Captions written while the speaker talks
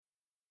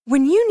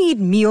When you need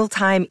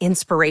mealtime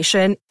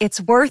inspiration,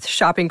 it's worth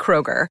shopping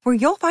Kroger, where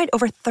you'll find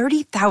over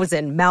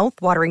 30,000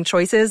 mouth-watering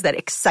choices that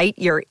excite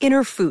your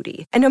inner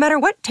foodie. And no matter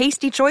what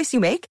tasty choice you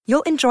make,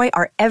 you'll enjoy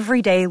our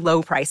everyday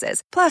low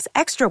prices, plus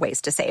extra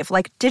ways to save,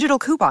 like digital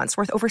coupons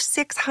worth over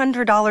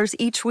 $600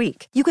 each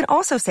week. You can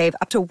also save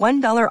up to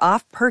 $1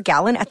 off per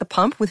gallon at the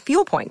pump with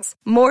fuel points.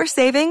 More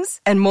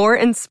savings and more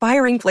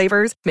inspiring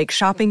flavors make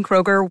shopping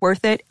Kroger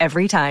worth it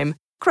every time.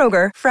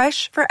 Kroger,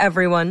 fresh for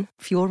everyone.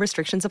 Fuel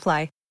restrictions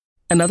apply.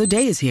 Another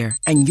day is here,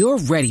 and you're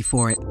ready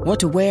for it. What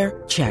to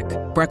wear? Check.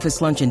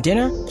 Breakfast, lunch, and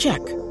dinner? Check.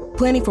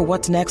 Planning for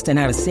what's next and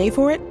how to save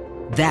for it?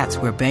 That's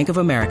where Bank of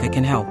America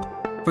can help.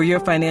 For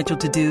your financial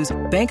to-dos,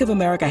 Bank of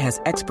America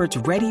has experts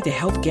ready to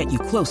help get you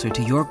closer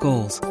to your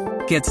goals.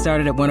 Get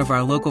started at one of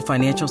our local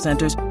financial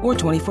centers or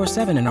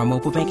 24/7 in our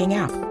mobile banking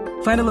app.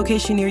 Find a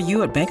location near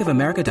you at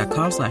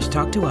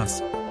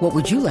bankofamerica.com/talktous. What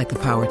would you like the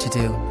power to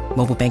do?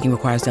 Mobile banking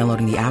requires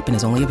downloading the app and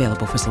is only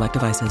available for select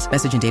devices.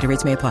 Message and data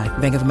rates may apply.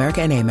 Bank of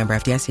America NA, member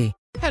FDIC.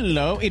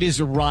 Hello, it is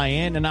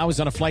Ryan, and I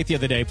was on a flight the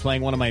other day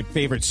playing one of my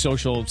favorite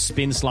social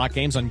spin slot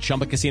games on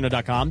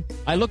ChumbaCasino.com.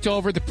 I looked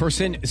over at the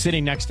person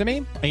sitting next to me,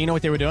 and you know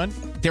what they were doing?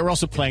 They were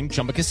also playing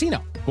Chumba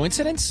Casino.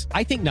 Coincidence?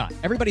 I think not.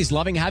 Everybody's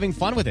loving having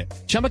fun with it.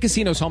 Chumba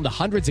Casino is home to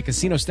hundreds of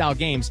casino-style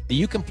games that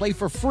you can play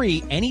for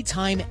free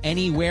anytime,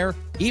 anywhere,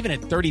 even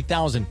at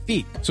 30,000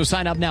 feet. So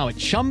sign up now at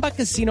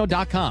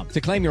ChumbaCasino.com to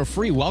claim your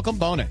free welcome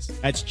bonus.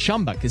 That's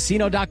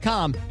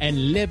ChumbaCasino.com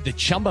and live the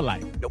Chumba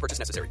life. No purchase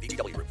necessary.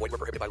 VGW. Void where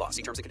prohibited by law.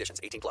 See terms and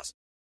conditions. 18+.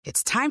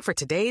 It's time for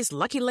today's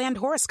Lucky Land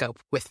horoscope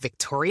with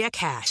Victoria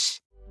Cash.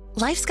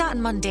 Life's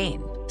gotten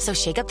mundane, so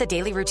shake up the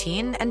daily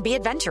routine and be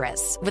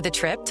adventurous with a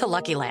trip to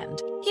Lucky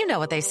Land. You know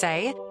what they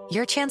say,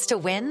 your chance to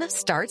win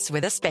starts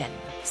with a spin.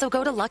 So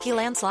go to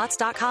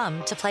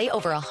LuckyLandSlots.com to play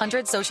over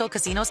 100 social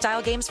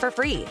casino-style games for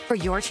free for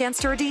your chance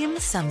to redeem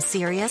some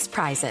serious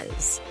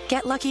prizes.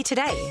 Get lucky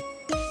today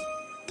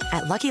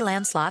at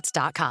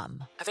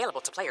LuckyLandSlots.com.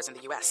 Available to players in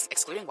the U.S.,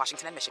 excluding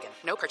Washington and Michigan.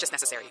 No purchase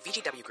necessary.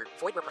 VGW Group.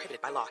 Void where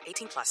prohibited by law.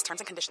 18+.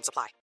 Terms and conditions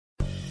apply.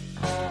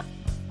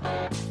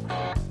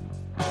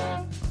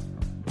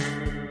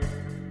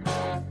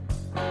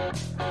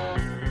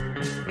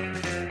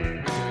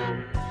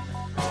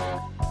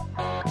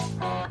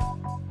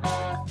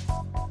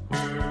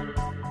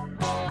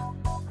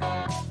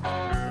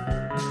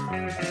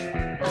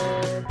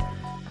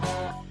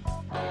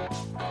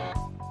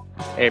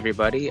 Hey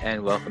everybody,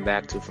 and welcome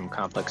back to From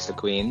Complex to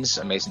Queens,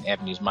 Amazing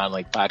Avenues Minor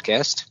League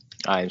Podcast.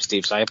 I'm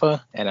Steve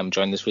Saipa, and I'm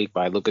joined this week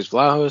by Lucas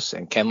Vlahos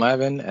and Ken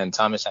Lavin and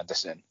Thomas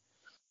Henderson.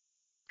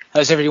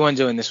 How's everyone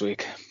doing this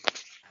week?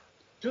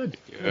 Good.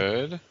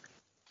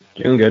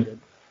 Doing good.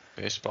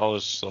 Baseball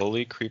is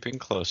slowly creeping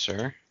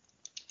closer.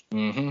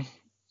 Well,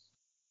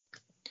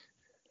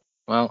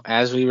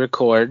 as we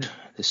record,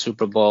 the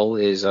Super Bowl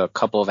is a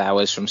couple of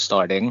hours from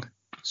starting.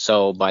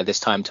 So by this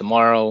time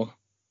tomorrow,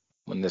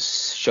 when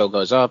this show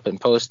goes up and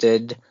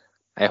posted,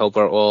 I hope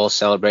we're all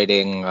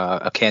celebrating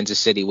a Kansas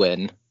City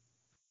win.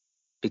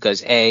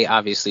 Because A,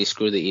 obviously,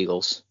 screw the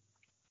Eagles.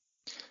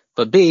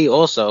 But B,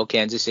 also,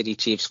 Kansas City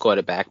Chiefs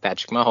quarterback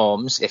Patrick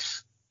Mahomes,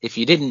 if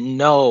you didn't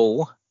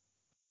know,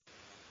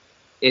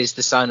 is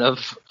the son of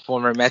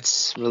former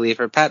Mets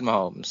reliever Pat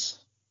Mahomes.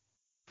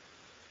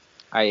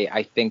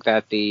 I think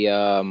that the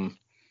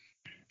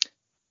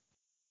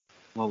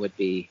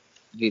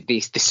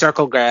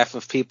circle graph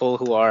of people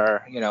who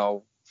are,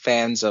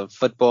 fans of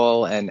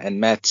football and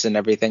Mets and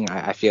everything,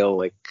 I feel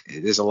like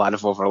there's a lot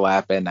of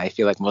overlap, and I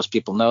feel like most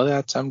people know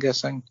that, so I'm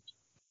guessing.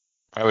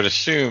 I would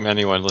assume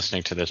anyone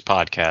listening to this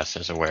podcast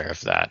is aware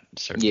of that,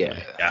 certainly.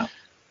 Yeah.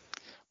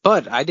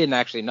 But I didn't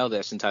actually know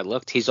this until I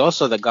looked. He's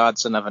also the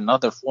godson of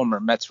another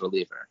former Mets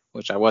reliever,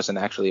 which I wasn't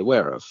actually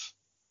aware of,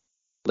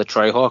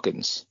 LaTroy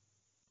Hawkins.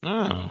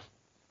 Oh.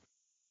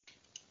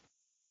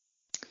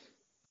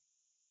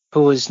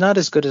 Who was not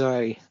as good as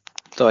I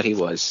thought he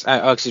was.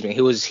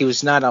 He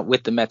was not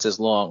with the Mets as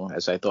long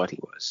as I thought he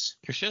was.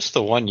 It was just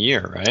the 1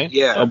 year, right?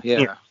 Yeah.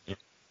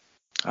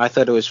 I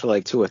thought it was for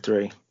like 2 or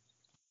 3.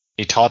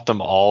 He taught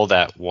them all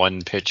that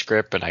one pitch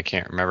grip, and I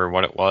can't remember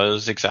what it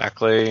was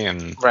exactly.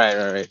 And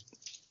Right.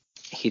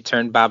 He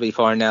turned Bobby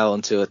Farnell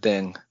into a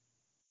thing.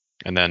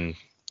 And then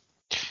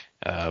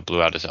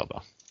blew out his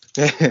elbow.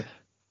 It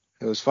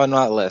was fun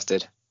while it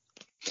lasted.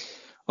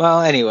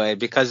 Well, anyway,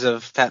 because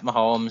of Pat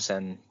Mahomes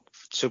and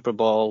Super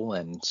Bowl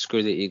and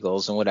screw the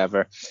Eagles and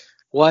whatever,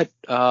 what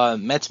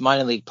Mets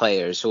minor league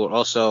players who are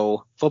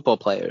also football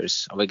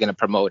players are we going to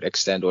promote,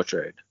 extend, or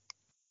trade?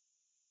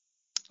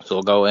 So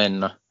we'll go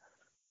in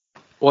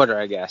order,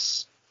 I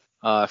guess.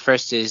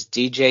 First is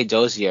DJ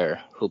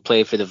Dozier, who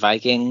played for the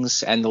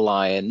Vikings and the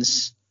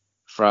Lions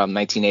from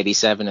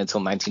 1987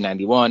 until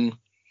 1991.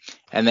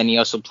 And then he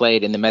also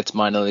played in the Mets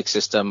minor league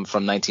system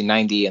from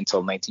 1990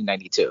 until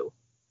 1992.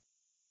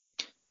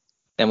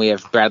 Then we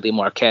have Bradley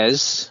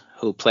Marquez,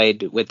 who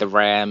played with the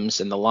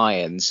Rams and the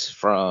Lions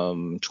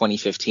from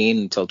 2015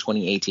 until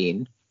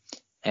 2018.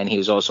 And he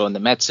was also in the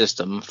Mets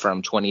system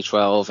from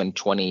 2012 and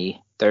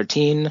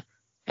 2013,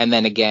 and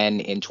then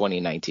again in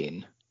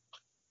 2019.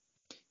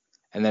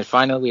 And then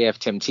finally, we have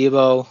Tim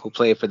Tebow, who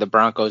played for the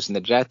Broncos and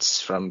the Jets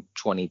from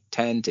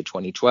 2010 to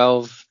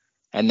 2012,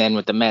 and then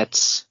with the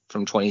Mets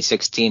from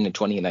 2016 to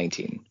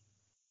 2019.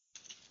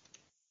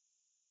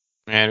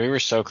 Man, we were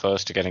so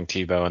close to getting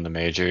Tebow in the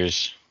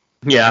majors.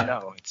 Yeah. I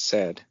know, it's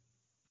sad.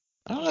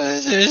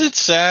 Is it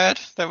sad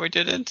that we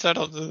didn't? I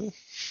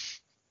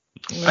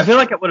feel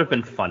like it would have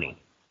been funny.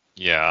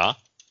 Yeah.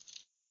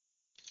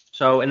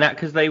 So,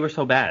 because they were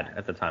so bad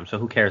at the time, so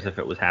who cares if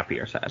it was happy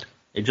or sad?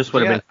 It just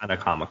would have been kind of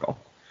comical.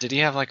 Did he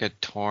have like a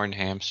torn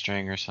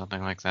hamstring or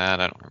something like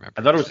that? I don't remember.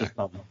 I thought it was his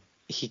thumb.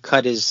 He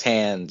cut his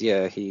hand.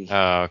 Yeah,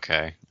 Oh,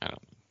 okay. I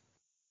don't.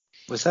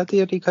 Was that the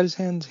year he cut his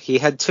hand? He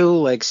had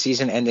 2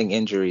 season-ending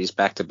injuries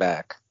back to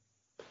back.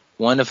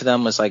 One of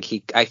them was I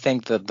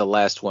think that the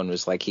last one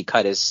was he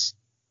cut his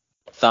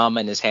thumb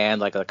and his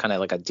hand kind of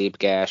like a deep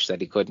gash that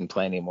he couldn't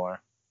play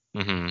anymore.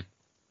 Mm-hmm.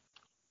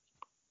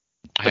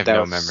 I have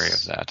no memory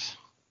of that.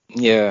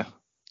 Yeah.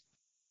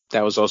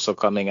 That was also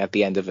coming at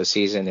the end of a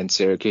season in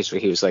Syracuse where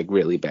he was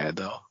really bad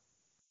though.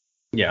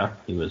 Yeah,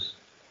 he was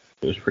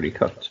pretty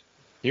cooked.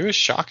 He was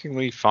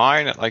shockingly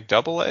fine at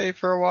Double-A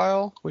for a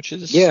while, which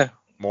is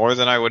more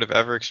than I would have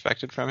ever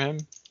expected from him.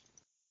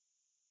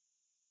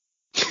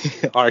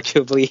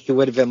 Arguably, he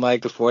would have been the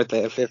 4th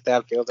or 5th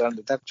outfielder on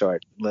the depth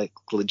chart,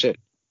 legit.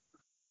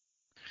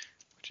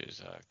 Which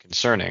is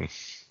concerning.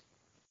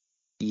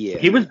 Yeah.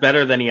 He was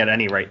better than he had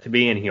any right to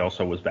be, and he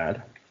also was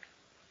bad.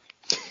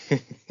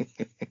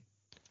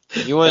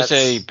 He was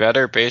a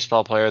better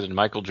baseball player than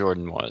Michael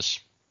Jordan was.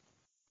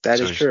 That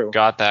is true.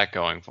 Got that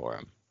going for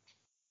him.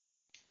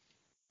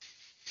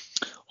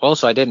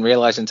 Also, I didn't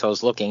realize until I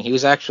was looking, he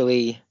was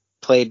actually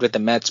played with the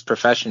Mets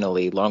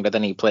professionally longer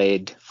than he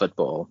played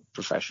football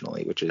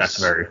professionally, which is... That's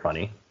very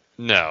funny.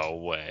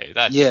 No way.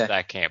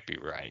 That can't be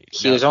right.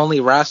 He was only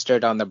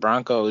rostered on the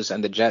Broncos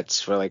and the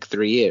Jets for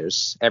 3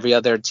 years. Every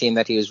other team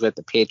that he was with,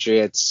 the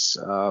Patriots,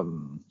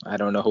 I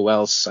don't know who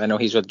else. I know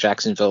he's with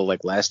Jacksonville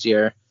last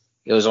year.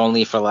 It was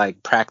only for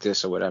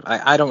practice or whatever.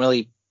 I don't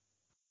really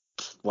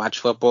watch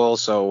football,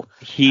 so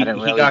I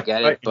didn't really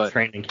get it. But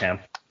training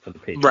camp for the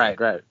Patriots.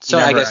 Right. So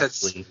I guess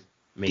that's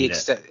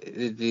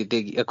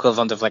the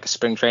equivalent of a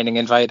spring training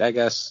invite, I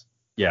guess.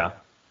 Yeah.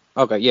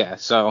 Okay. Yeah.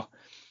 So.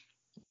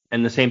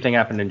 And the same thing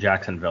happened in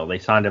Jacksonville. They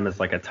signed him as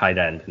a tight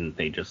end, and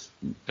they just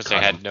because they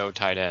had no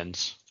tight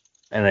ends,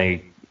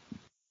 and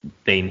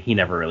he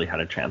never really had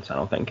a chance. I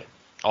don't think.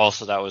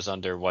 Also, that was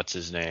under what's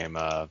his name,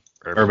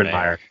 Urban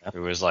Meyer,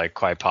 who was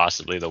quite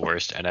possibly the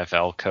worst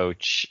NFL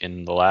coach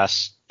in the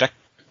last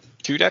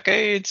 2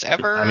 decades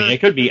ever. I mean, it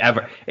could be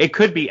ever. It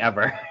could be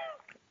ever.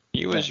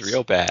 He was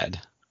real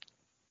bad.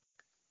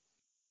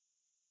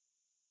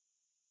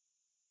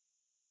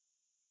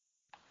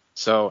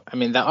 So, I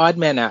mean, the odd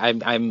man,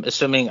 I'm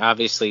assuming,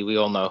 obviously, we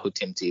all know who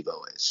Tim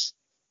Tebow is.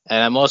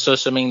 And I'm also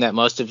assuming that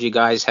most of you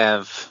guys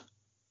have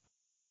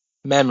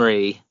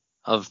memory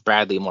of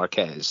Bradley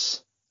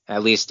Marquez,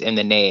 at least in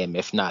the name,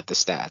 if not the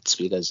stats,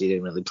 because he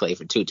didn't really play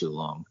for too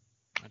long.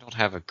 I don't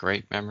have a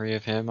great memory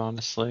of him,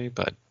 honestly,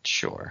 but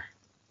sure.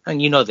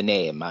 And you know the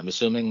name, I'm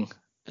assuming.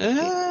 Do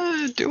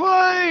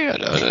I?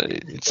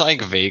 It's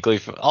vaguely.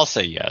 I'll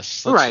say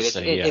yes. Let's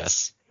say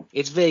yes.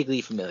 It's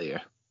vaguely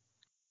familiar.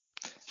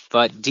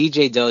 But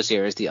DJ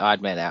Dozier is the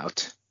odd man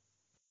out.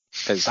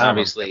 Because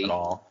obviously,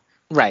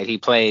 right, he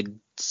played,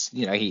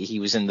 he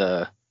was in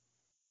the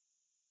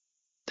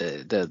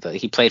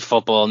he played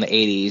football in the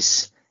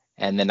 80s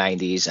and the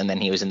 90s, and then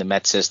he was in the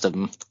Met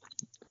system,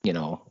 in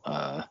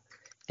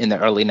the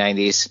early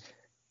 90s.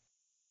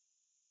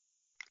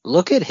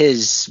 Look at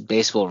his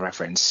baseball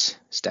reference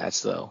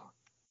stats, though.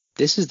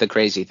 This is the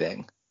crazy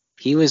thing.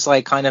 He was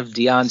kind of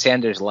Deion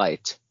Sanders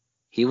light.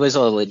 He was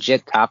a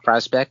legit top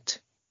prospect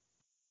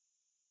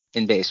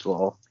in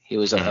baseball. He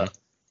was a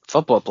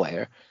football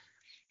player.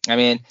 I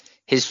mean,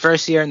 his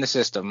first year in the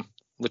system,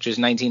 which was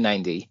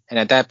 1990, and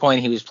at that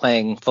point he was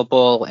playing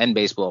football and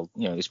baseball.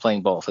 He was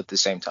playing both at the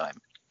same time.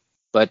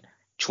 But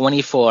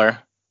 24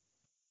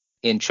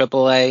 in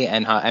AAA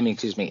and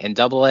in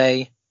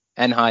AA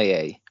and High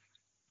A.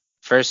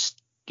 First,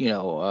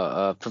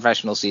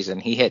 professional season.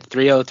 He hit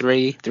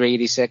 303,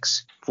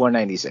 386,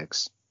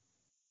 496.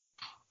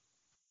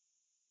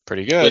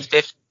 Pretty good.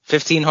 With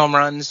 15 home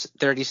runs,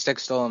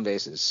 36 stolen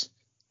bases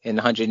in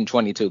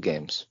 122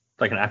 games.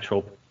 Like an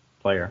actual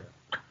player.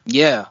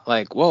 Yeah,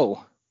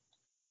 whoa.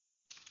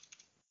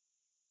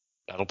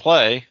 That'll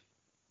play.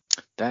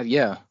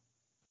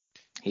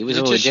 He was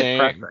a legit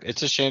prospect.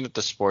 It's a shame that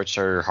the sports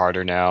are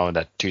harder now and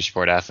that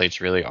two-sport athletes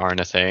really aren't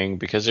a thing,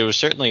 because it was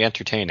certainly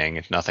entertaining,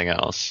 if nothing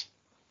else.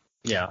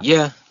 Yeah.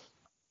 Yeah.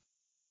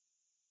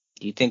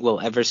 Do you think we'll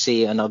ever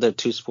see another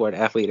two-sport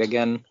athlete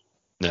again?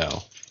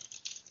 No.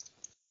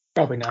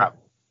 Probably not.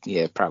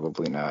 Yeah,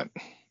 probably not.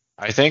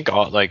 I think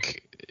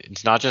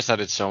it's not just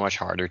that it's so much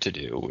harder to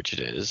do, which it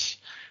is.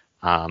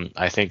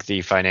 I think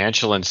the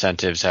financial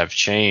incentives have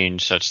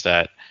changed such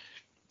that,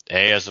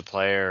 as a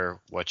player,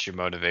 what's your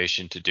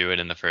motivation to do it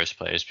in the first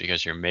place?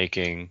 Because you're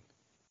making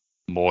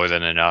more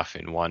than enough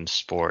in one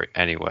sport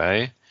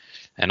anyway.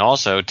 And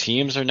also,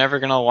 teams are never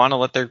going to want to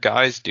let their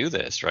guys do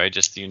this, right?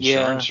 Just the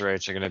insurance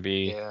rates are going to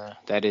be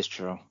that is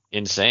true.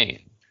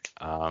 insane.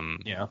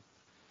 Yeah.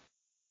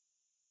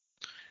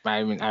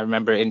 I mean, I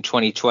remember in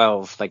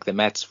 2012, like the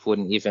Mets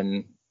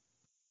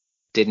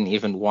didn't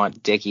even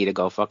want Dickey to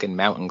go fucking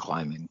mountain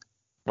climbing.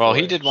 Well,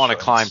 he did want to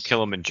climb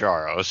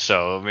Kilimanjaro,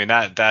 so I mean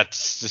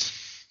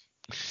that's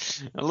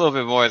a little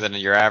bit more than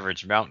your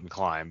average mountain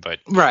climb, but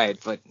right.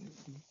 But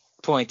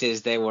point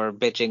is, they were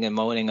bitching and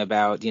moaning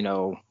about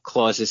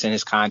clauses in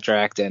his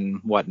contract and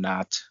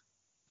whatnot,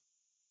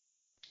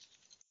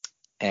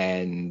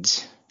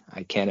 and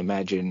I can't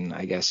imagine.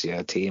 I guess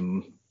a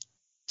team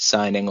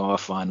signing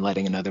off on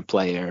letting another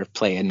player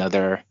play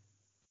another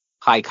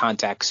high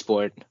contact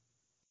sport.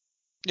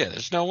 Yeah,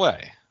 there's no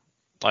way.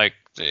 Like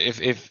if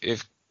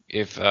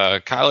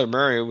Kyler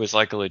Murray was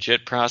like a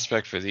legit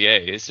prospect for the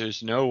A's,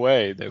 there's no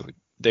way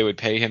they would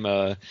pay him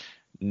a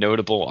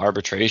notable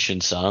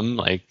arbitration sum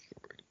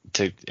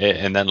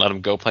and then let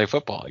him go play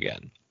football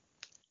again.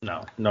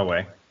 No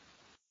way.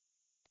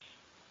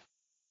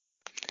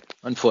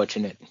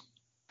 Unfortunate.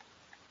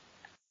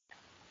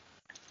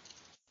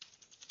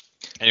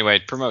 Anyway,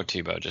 promote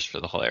Tebow just for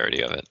the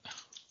hilarity of it.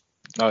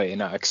 Oh yeah,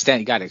 no,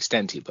 you gotta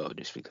extend Tebow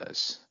just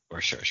because.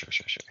 Sure.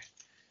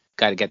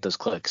 Gotta get those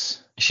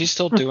clicks. Is he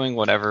still doing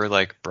whatever,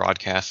 like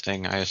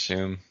broadcasting, I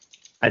assume?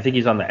 I think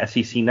he's on the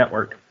SEC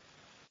network.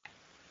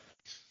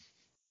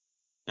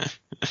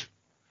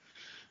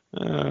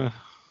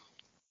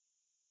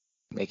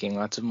 Making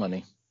lots of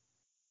money.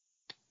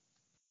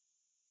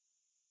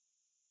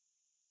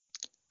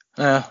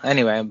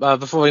 Anyway,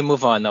 before we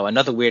move on, though,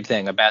 another weird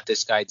thing about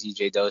this guy,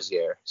 DJ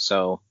Dozier.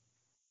 So,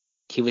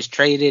 he was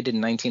traded in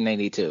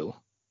 1992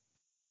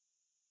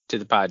 to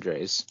the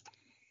Padres.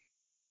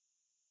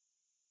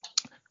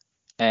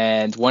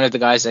 And one of the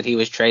guys that he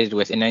was traded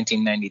with in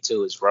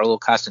 1992 is Raul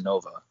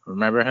Casanova.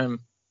 Remember him?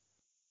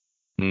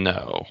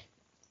 No.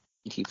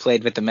 He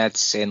played with the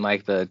Mets in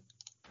like the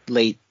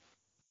late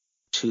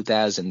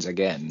 2000s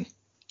again.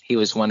 He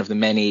was one of the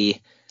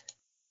many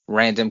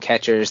random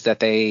catchers that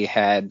they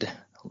had,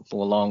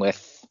 along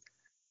with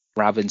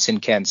Robinson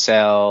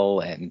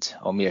Cancel and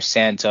Omir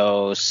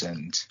Santos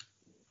and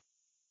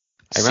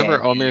I remember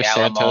Omir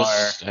Alomar.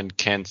 Santos and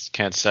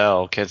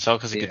Cancel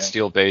because he could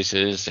steal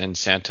bases, and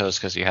Santos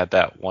because he had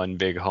that one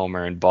big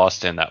homer in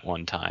Boston that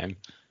one time.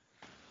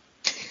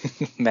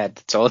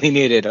 That's all he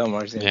needed,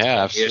 Omar Santos.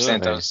 Yeah, absolutely.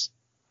 Santos.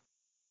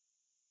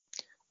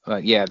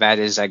 But yeah, that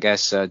is, I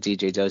guess,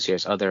 DJ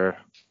Dozier's other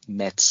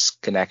Mets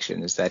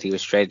connection, is that he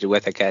was traded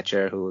with a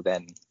catcher who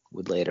then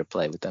would later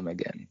play with them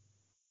again.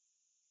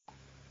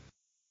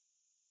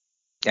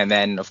 And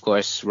then, of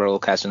course,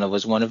 Raul Casanova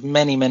was one of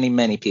many, many,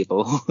 many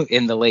people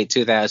in the late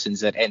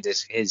 2000s that ended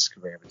his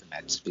career with the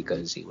Mets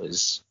because he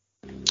was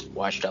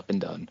washed up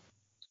and done.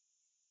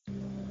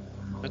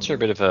 That's a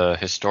bit of a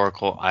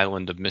historical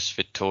island of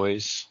misfit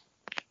toys.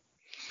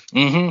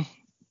 Mm-hmm.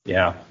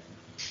 Yeah.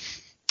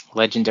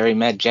 Legendary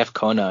Met Jeff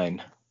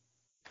Conine.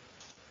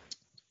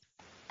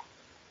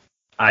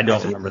 I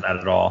don't remember that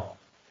at all.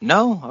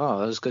 No? Oh,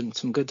 that was good.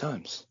 Some good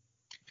times.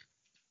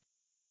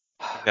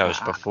 That was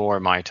before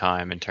my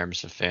time in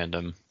terms of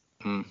fandom.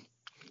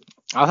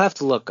 I'll have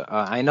to look.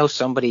 I know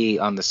somebody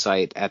on the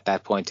site at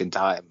that point in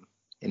time,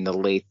 in the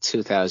late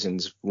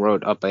 2000s,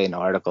 wrote up an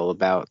article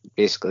about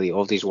basically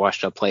all these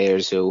washed up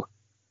players who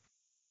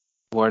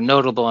were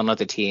notable on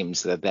other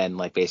teams that then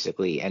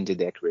basically ended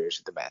their careers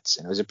with the Mets.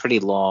 And it was a pretty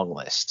long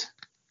list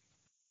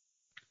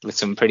with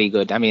some pretty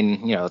good,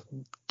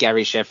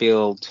 Gary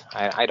Sheffield.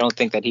 I don't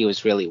think that he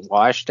was really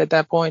washed at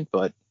that point,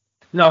 but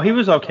no, he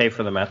was okay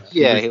for the Mets.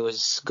 Yeah, he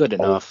was good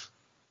enough.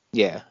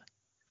 Yeah.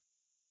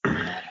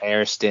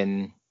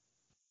 Hairston.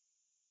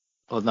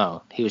 Well,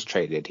 no, he was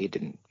traded. He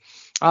didn't.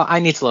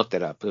 I need to look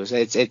that up.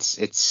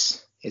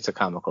 It's a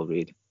comical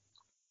read.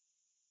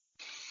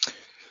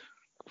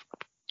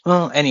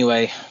 Well,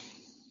 anyway,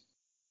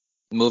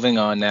 moving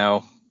on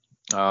now.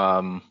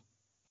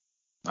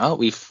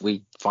 We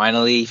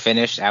finally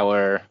finished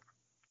our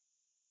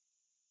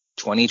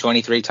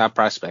 2023 top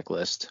prospect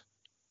list.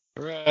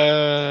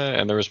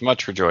 And there was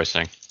much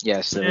rejoicing.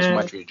 Yes, there was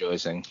much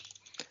rejoicing.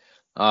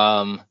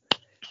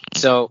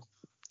 So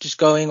just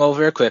going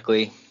over it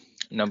quickly.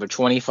 Number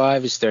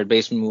 25 is third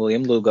baseman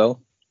William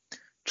Lugo.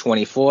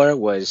 24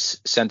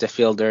 was center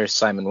fielder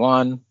Simon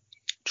Wan.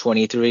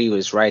 23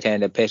 was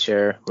right-handed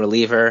pitcher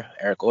reliever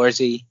Eric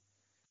Orzi.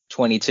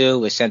 22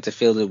 was center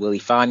fielder Willie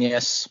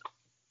Fanias.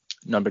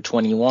 Number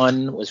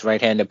 21 was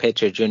right-handed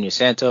pitcher Junior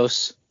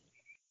Santos.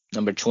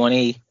 Number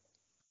 20,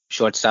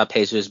 shortstop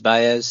Jesus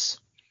Baez.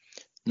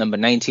 Number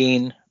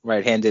 19,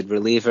 right-handed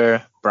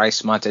reliever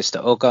Bryce Montes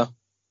de Oca.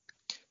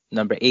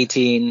 Number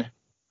 18,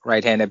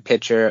 right-handed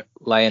pitcher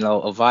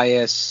Lionel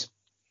Ovias.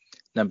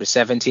 Number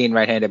 17,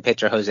 right-handed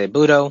pitcher Jose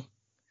Budo.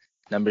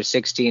 Number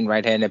 16,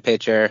 right-handed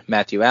pitcher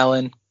Matthew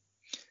Allen.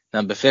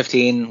 Number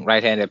 15,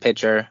 right-handed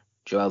pitcher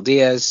Joel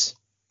Diaz.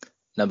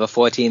 Number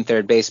 14,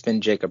 third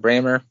baseman Jacob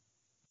Raymer.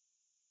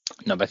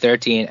 Number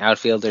 13,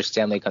 outfielder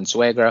Stanley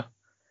Consuegra.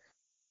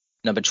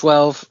 Number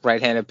 12,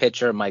 right-handed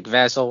pitcher Mike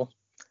Vasil.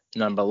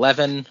 Number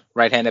 11,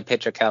 right-handed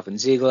pitcher Calvin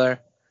Ziegler.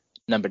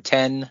 Number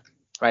 10,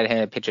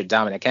 right-handed pitcher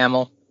Dominic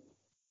Hamill.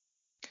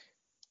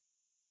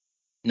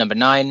 Number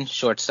 9,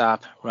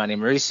 shortstop Ronnie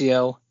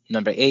Mauricio.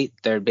 Number 8,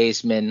 third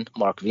baseman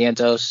Mark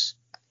Vientos.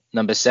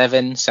 Number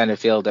 7, center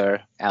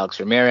fielder Alex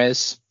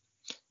Ramirez.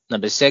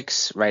 Number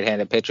 6,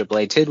 right-handed pitcher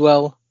Blade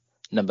Tidwell.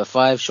 Number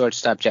 5,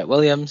 shortstop Jet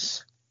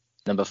Williams.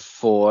 Number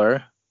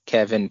 4,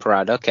 Kevin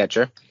Parada,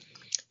 catcher.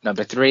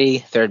 Number 3,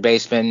 third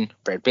baseman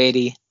Brett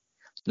Beatty.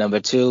 Number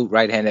 2,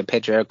 right-handed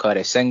pitcher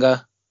Kodai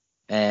Senga.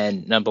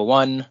 And number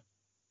 1,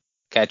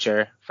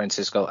 catcher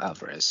Francisco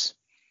Alvarez.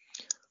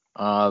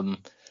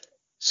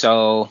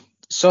 So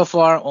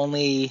far,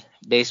 only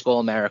Baseball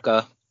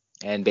America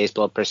and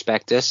Baseball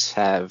Prospectus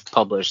have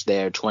published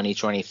their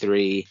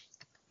 2023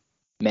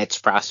 Mets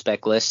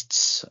prospect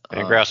lists.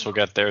 Fangraphs will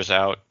get theirs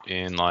out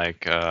in I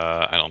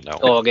don't know,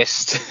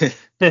 August.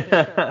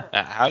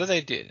 How do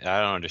they do?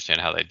 I don't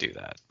understand how they do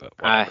that, but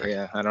whatever.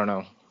 Yeah, I don't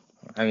know.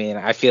 I mean,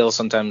 I feel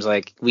sometimes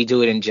like we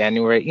do it in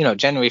January.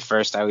 January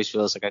 1st, I always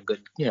feel is like a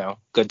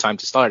good time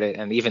to start it,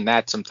 and even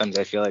that sometimes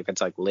I feel like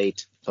it's like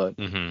late. But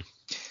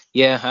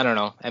yeah, I don't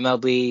know.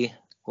 MLB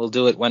will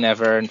do it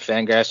whenever, and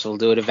Fangraphs will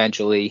do it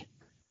eventually.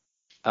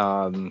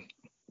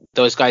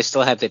 Those guys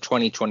still have their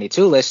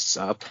 2022 lists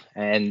up,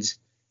 and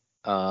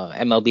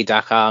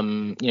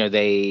MLB.com,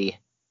 they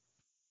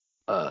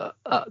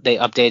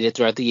update it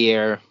throughout the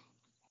year,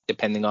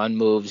 depending on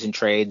moves and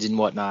trades and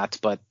whatnot,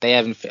 but they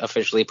haven't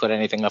officially put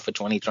anything up for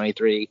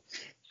 2023.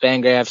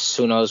 Fangraphs,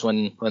 who knows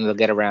when they'll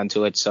get around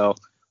to it, so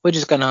we're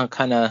just going to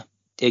kind of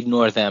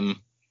ignore them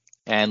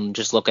and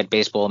just look at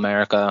Baseball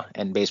America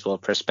and Baseball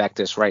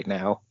Prospectus right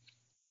now.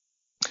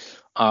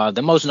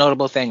 The most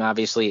notable thing,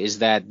 obviously, is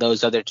that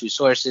those other two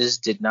sources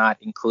did not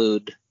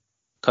include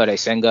Kodai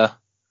Senga.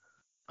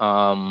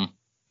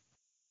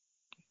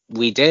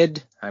 We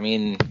did. I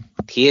mean,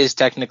 he is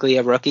technically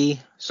a rookie,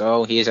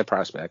 so he is a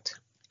prospect.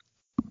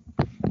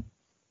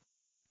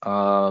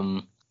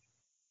 Other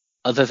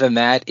than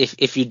that,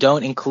 if you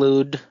don't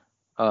include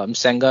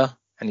Senga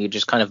and you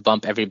just kind of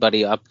bump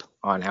everybody up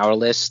on our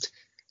list,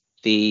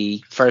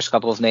 the first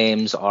couple of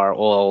names are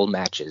all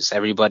matches.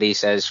 Everybody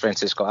says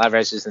Francisco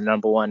Alvarez is the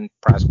number 1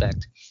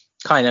 prospect.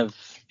 Kind of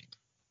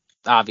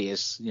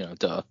obvious,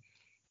 duh.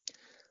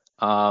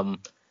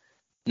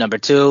 Number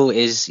 2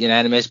 is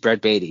unanimous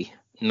Brett Beatty.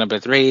 Number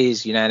 3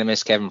 is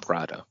unanimous Kevin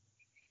Parada.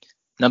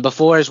 Number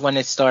 4 is when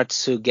it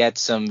starts to get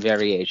some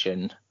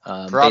variation.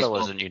 Parada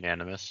wasn't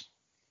unanimous.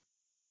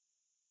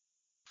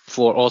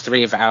 For all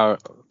 3 of our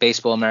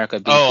Baseball America.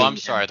 BP, I'm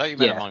sorry. I thought you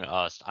meant among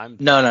us.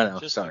 No.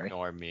 Just sorry.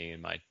 Ignore me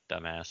and my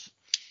dumbass.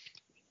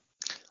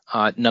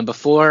 Number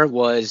 4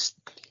 was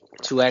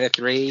 2 out of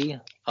 3.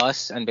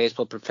 Us and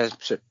Baseball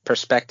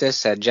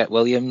Prospectus had Jet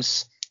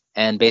Williams,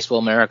 and Baseball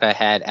America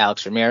had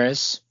Alex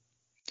Ramirez.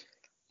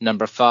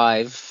 Number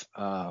 5,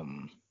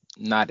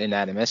 not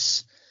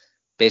unanimous.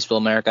 Baseball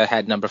America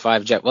had number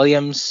 5 Jet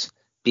Williams.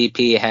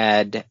 BP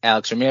had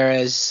Alex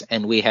Ramirez,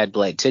 and we had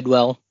Blade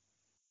Tidwell.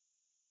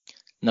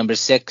 Number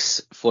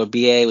 6 for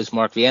BA was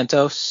Mark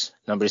Vientos.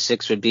 Number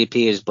 6 for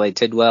BP is Blade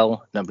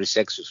Tidwell. Number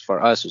 6 was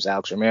for us was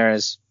Alex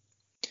Ramirez.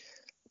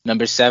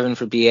 Number 7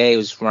 for BA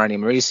was Ronnie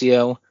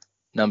Mauricio.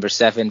 Number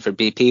 7 for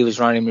BP was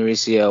Ronnie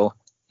Mauricio.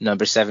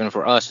 Number 7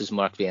 for us was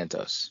Mark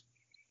Vientos.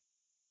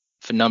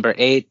 For number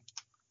 8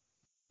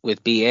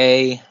 with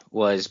BA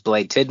was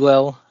Blade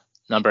Tidwell.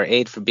 Number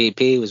 8 for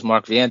BP was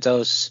Mark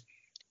Vientos.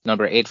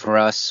 Number 8 for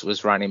us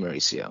was Ronnie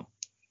Mauricio.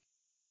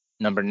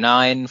 Number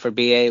 9 for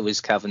BA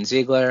was Calvin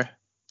Ziegler.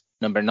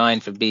 Number 9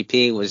 for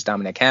BP was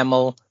Dominic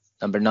Hamill.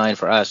 Number 9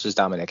 for us was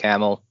Dominic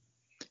Hamill.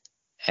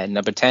 And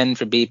number 10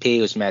 for BP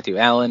was Matthew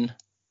Allen.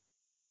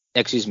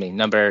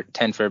 Number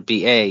 10 for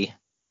BA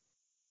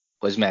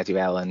was Matthew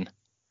Allen.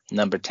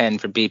 Number 10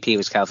 for BP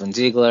was Calvin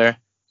Ziegler.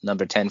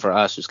 Number 10 for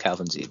us was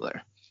Calvin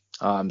Ziegler.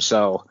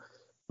 So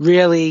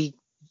really,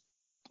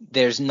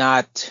 there's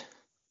not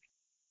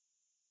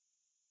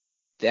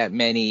that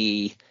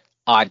many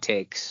odd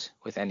takes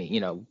with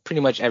any,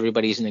 pretty much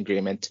everybody's in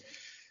agreement.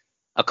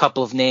 A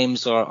couple of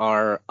names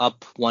are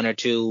up 1 or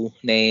 2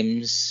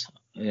 names,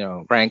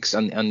 ranks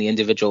on the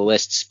individual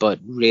lists, but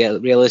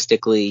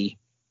realistically,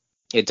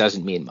 it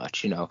doesn't mean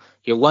much.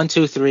 Your 1,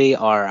 2, 3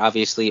 are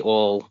obviously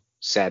all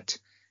set.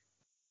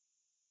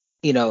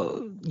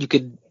 You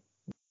could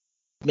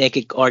make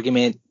an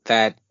argument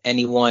that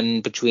anyone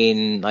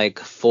between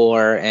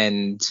 4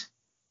 and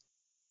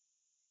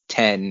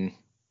 10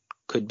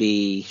 could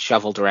be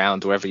shuffled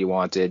around wherever you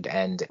wanted,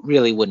 and it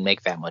really wouldn't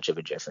make that much of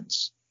a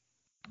difference.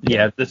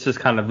 Yeah, this is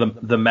kind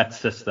of the Mets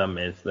system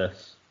is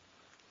this.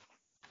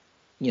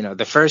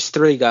 The first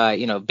 3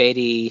 guys,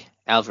 Beatty,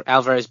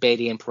 Alvarez,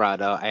 Beatty, and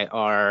Parada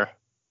are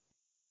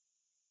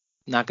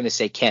not going to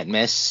say can't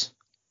miss,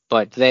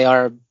 but they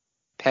are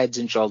heads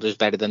and shoulders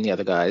better than the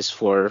other guys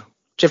for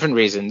different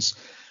reasons.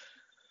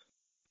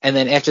 And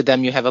then after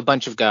them, you have a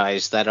bunch of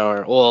guys that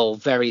are all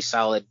very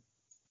solid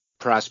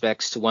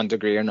prospects to one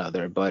degree or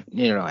another, but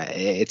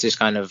it's just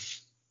kind of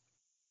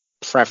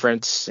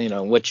preference,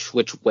 which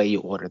way you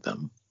order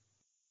them.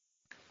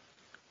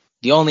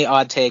 The only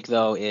odd take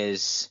though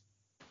is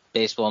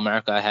Baseball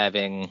America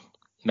having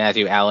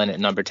Matthew Allen at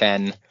number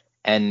 10,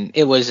 and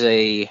it was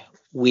a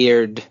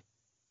weird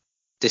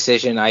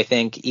decision, I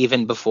think,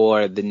 even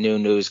before the new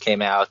news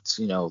came out,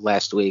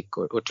 last week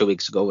or 2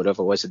 weeks ago,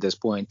 whatever it was at this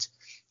point,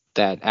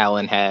 that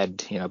Allen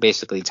had,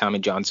 basically Tommy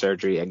John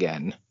surgery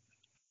again.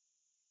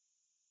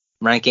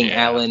 Ranking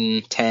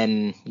Allen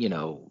 10,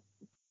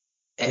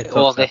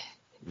 all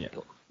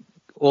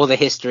the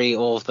history,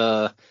 all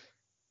the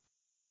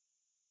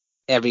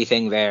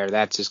everything there,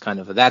 that's just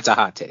that's a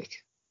hot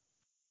take.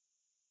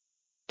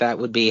 That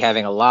would be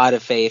having a lot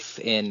of faith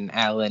in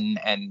Allen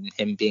and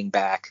him being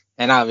back.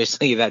 And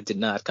obviously that did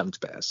not come to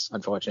pass,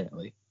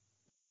 unfortunately.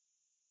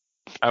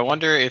 I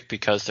wonder if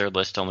because their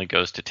list only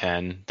goes to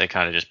 10, they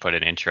kind of just put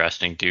an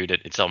interesting dude.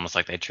 It's almost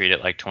like they treat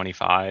it like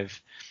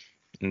 25,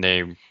 and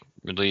they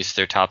release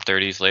their top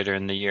 30s later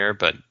in the year.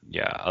 But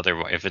yeah,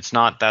 otherwise, if it's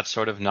not that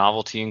sort of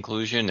novelty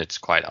inclusion, it's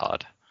quite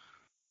odd.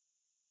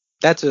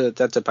 That's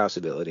a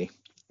possibility.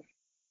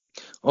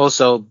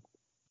 Also,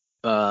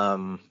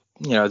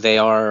 they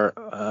are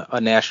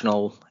a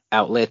national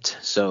outlet,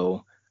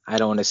 so I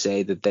don't want to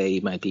say that they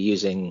might be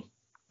using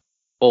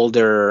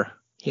older,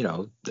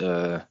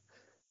 the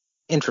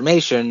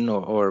information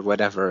or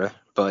whatever,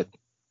 but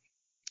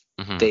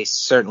they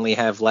certainly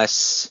have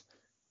less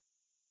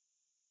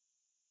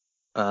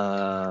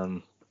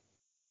more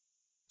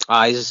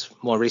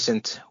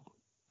recent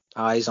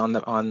eyes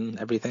on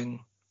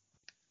everything.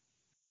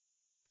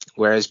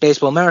 Whereas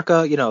Baseball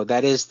America,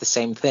 that is the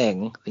same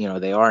thing.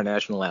 They are a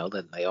national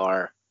outlet. They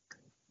are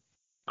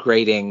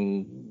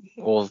grading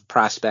all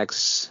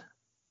prospects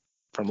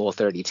from all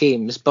 30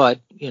 teams, but,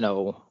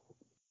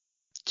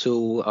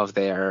 two of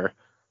their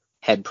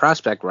head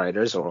prospect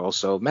writers are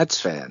also Mets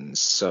fans.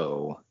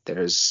 So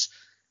there's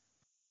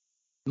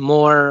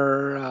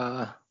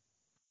more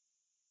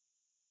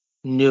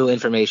new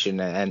information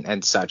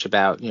and such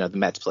about, the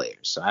Mets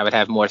players. So I would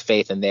have more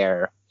faith in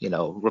their,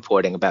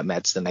 reporting about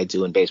Mets than I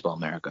do in Baseball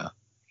America.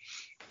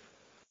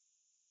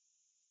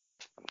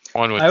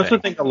 I also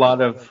think a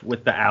lot of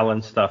with the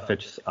Allen stuff,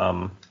 it's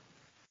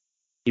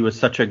he was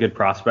such a good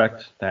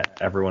prospect that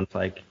everyone's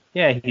like,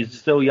 yeah, he's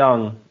still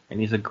young and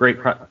he's a great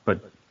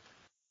but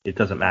it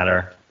doesn't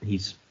matter.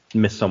 He's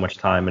missed so much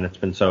time and it's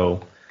been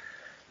so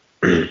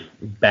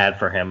bad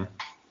for him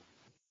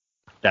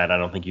that I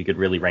don't think you could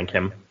really rank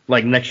him.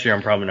 Like next year,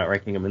 I'm probably not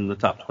ranking him in the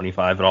top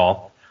 25 at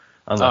all,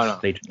 unless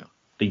they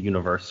the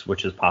universe,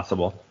 which is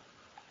possible.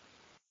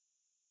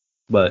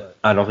 But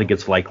I don't think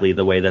it's likely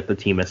the way that the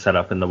team is set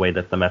up and the way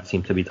that the Mets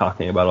seem to be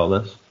talking about all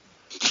this.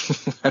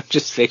 I'm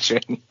just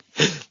picturing,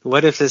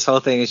 what if this whole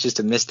thing is just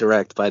a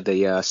misdirect by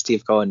the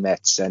Steve Cohen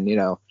Mets and,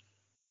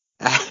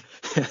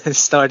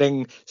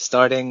 starting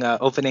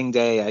opening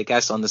day, I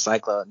guess, on the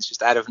Cyclones,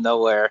 just out of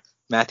nowhere,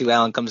 Matthew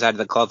Allen comes out of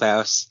the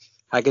clubhouse.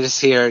 I could just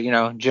hear,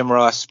 Jim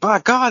Ross, by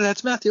God,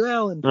 that's Matthew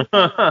Allen.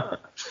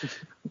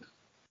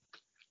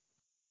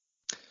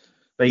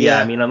 But yeah,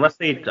 I mean, unless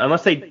they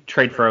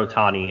trade for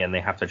Ohtani and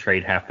they have to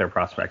trade half their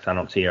prospects, I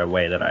don't see a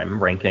way that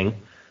I'm ranking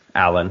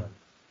Allen.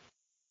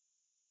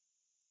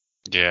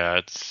 Yeah,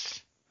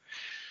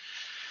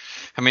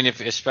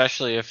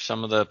 especially if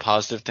some of the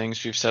positive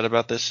things we've said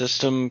about this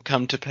system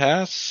come to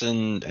pass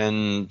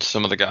and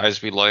some of the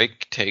guys we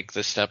like take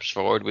the steps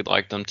forward we'd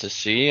like them to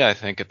see, I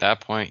think at that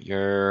point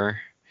you're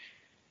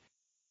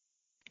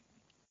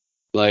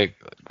like,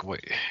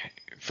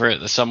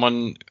 for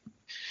someone,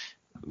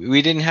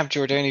 we didn't have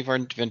Jordany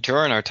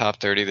Ventura in our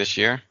top 30 this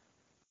year.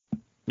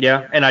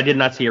 Yeah, and I did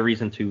not see a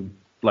reason to,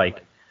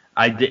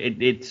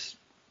 it's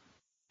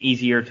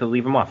easier to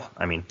leave him off.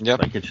 I mean,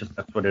 it's just,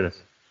 that's what it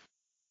is.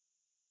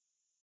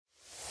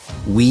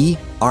 We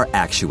are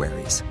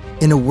actuaries.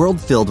 In a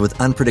world filled with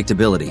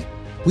unpredictability,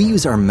 we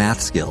use our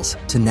math skills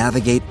to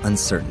navigate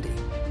uncertainty.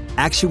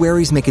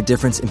 Actuaries make a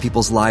difference in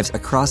people's lives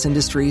across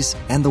industries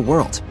and the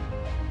world.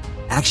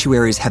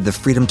 Actuaries have the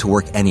freedom to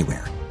work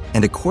anywhere.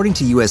 And according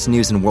to U.S.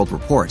 News & World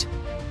Report,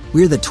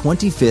 we're the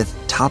 25th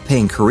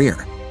top-paying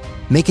career.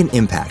 Make an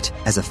impact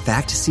as a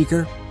fact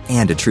seeker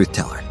and a truth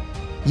teller.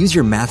 Use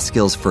your math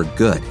skills for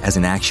good as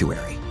an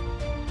actuary.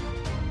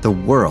 The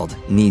world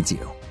needs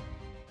you.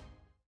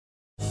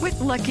 With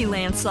Lucky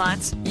Land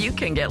Slots, you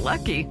can get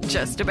lucky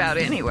just about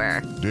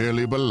anywhere.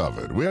 Dearly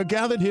beloved, we are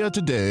gathered here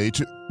today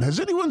to... Has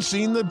anyone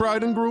seen the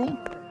bride and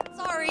groom?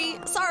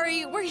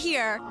 Sorry, we're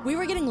here. We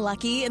were getting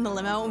lucky in the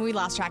limo and we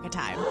lost track of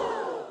time.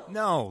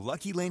 No,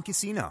 Lucky Land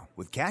Casino,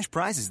 with cash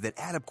prizes that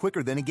add up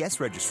quicker than a guest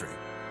registry.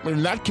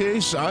 In that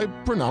case, I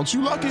pronounce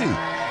you lucky.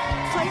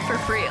 Play for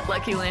free at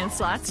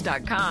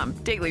LuckyLandSlots.com.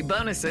 Daily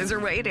bonuses are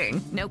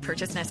waiting. No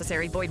purchase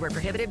necessary. Void where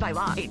prohibited by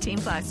law.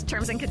 18+.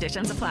 Terms and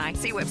conditions apply.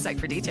 See website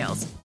for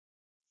details.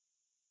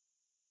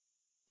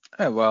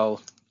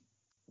 Well,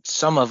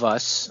 some of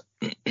us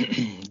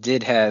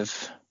did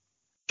have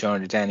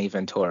Jordany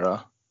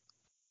Ventura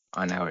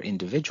on our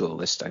individual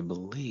list, I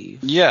believe.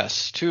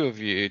 Yes, two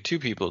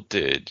people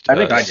did. I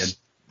think I did.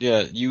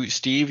 Yeah,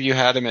 Steve, you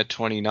had him at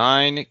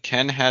 29.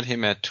 Ken had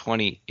him at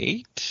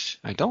 28.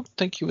 I don't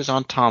think he was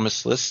on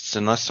Thomas' lists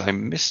unless I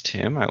missed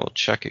him. I will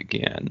check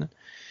again.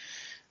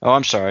 Oh,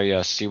 I'm sorry.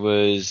 Yes, he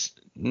was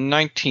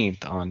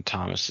 19th on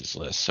Thomas's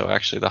list, so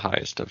actually the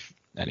highest of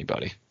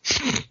anybody.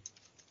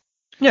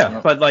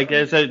 Yeah, but like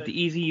there's an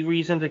easy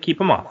reason to keep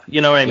him off.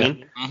 You know what I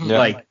mean? Yeah.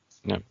 Like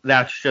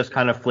that's just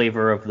kind of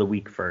flavor of the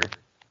week for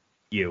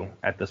you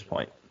at this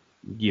point.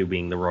 You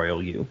being the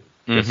royal you.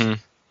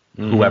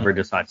 Whoever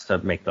decides to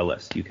make the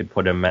list. You could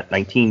put him at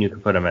 19, you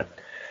could put him at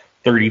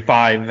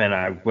 35, and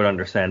I would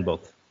understand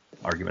both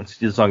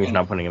arguments, as long as you're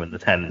not putting him in the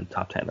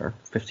top 10 or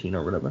 15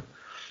 or whatever.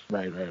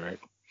 Right.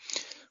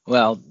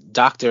 Well,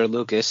 Dr.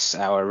 Lucas,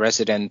 our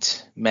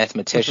resident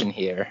mathematician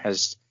here,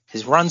 has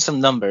run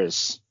some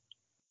numbers.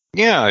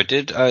 Yeah, I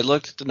did. I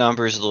looked at the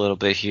numbers a little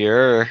bit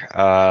here,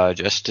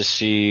 just to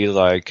see,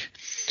 like,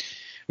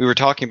 we were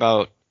talking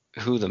about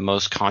who the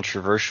most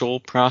controversial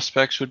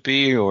prospects would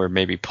be, or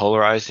maybe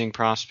polarizing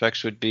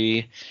prospects would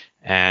be,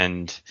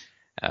 and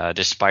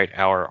despite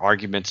our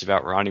arguments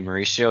about Ronnie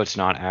Mauricio, it's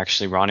not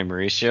actually Ronnie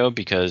Mauricio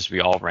because we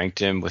all ranked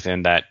him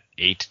within that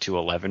 8 to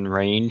 11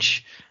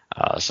 range.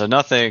 So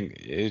nothing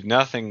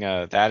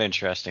that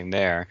interesting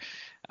there.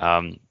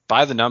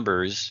 By the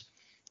numbers,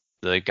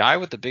 the guy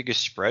with the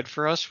biggest spread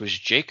for us was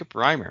Jacob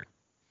Reimer.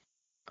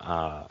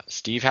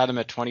 Steve had him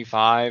at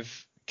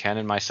 25, Ken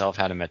and myself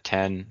had him at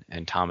 10,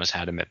 and Thomas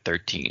had him at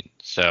 13.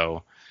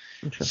 So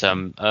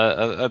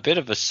a bit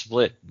of a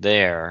split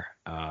there.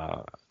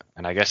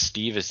 And I guess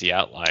Steve is the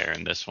outlier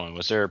in this one.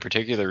 Was there a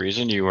particular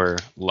reason you were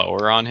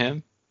lower on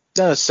him?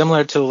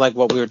 Similar to like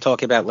what we were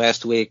talking about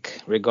last week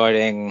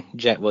regarding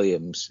Jet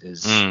Williams.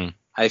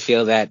 I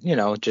feel that,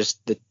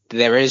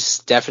 there is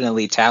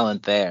definitely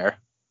talent there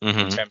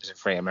in terms of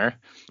Reimer.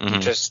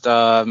 Just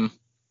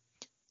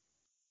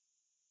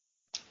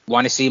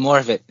want to see more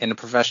of it in a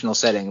professional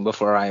setting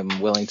before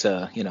I'm willing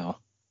to,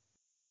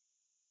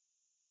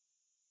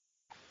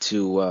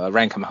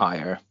 rank him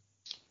higher.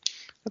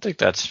 I think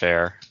that's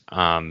fair.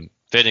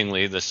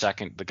 Fittingly,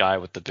 the guy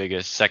with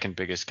the second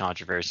biggest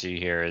controversy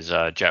here is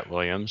Jet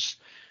Williams,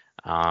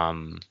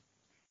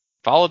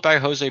 followed by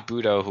Jose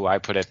Butto, who I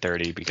put at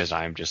 30 because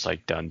I'm just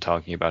like done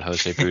talking about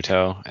Jose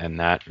Butto, and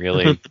that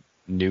really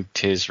nuked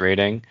his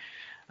rating.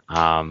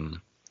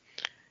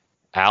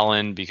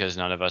 Allen, because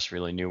none of us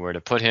really knew where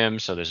to put him,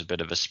 so there's a bit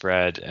of a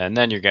spread, and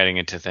then you're getting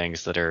into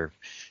things that are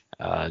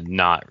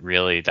not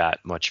really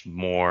that much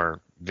more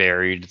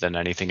varied than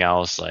anything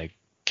else, like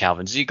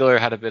Calvin Ziegler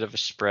had a bit of a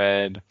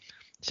spread.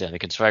 Sandy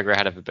Consuegra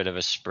had a bit of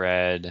a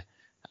spread.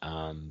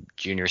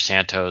 Junior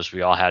Santos,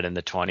 we all had in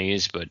the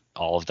 20s, but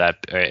all of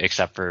that,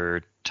 except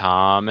for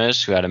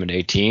Thomas, who had him in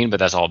 18, but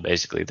that's all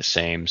basically the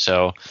same.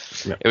 So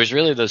It was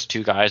really those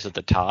two guys at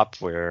the top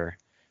where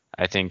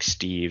I think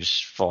Steve's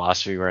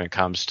philosophy when it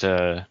comes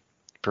to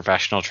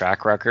professional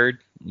track record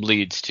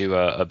leads to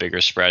a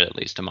bigger spread, at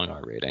least among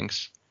our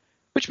ratings,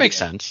 which makes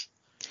sense.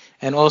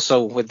 And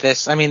also with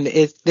this, I mean,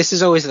 this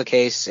is always the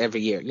case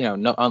every year.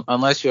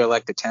 Unless you're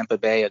like the Tampa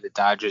Bay or the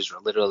Dodgers,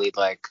 where literally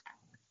like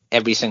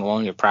every single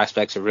one of your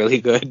prospects are really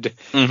good.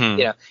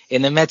 In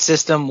the Mets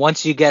system,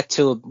 once you get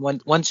to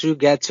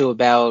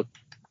about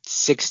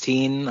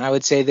 16, I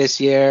would say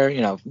this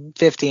year,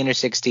 15 or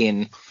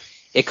 16,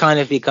 it kind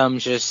of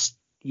becomes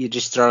you're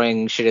just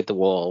throwing shit at the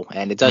wall,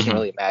 and it doesn't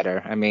really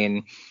matter. I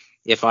mean,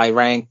 if I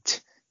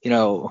ranked,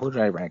 who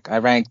did I rank? I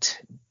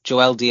ranked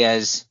Joel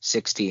Diaz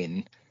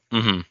 16.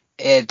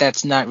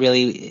 That's not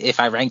really,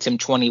 if I ranked him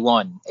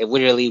 21, it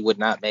really would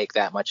not make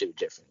that much of a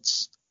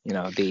difference.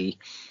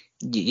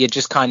 You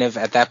just kind of,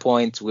 at that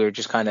point, we're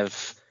just kind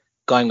of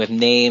going with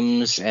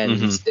names and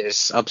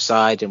there's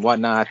upside and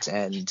whatnot,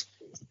 and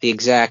the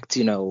exact,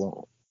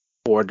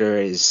 order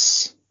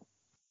is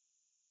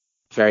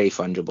very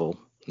fungible.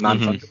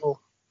 Non-fungible?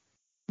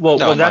 Well,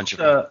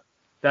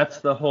 that's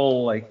the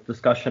whole like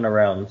discussion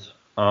around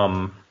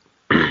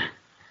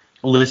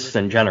lists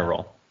in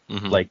general,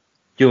 like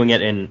doing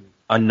it in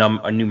a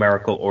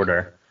numerical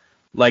order.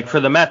 Like for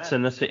the Mets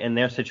in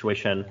their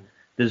situation,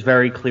 there's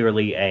very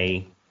clearly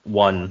a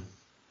 1,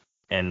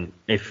 and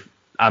if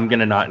I'm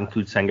gonna not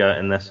include Senga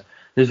in this,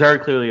 there's very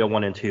clearly a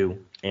 1 and 2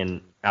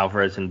 in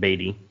Alvarez and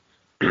Beatty.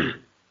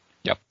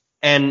 Yep.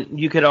 And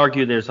you could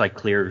argue there's like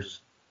clears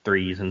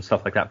 3s and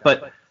stuff like that,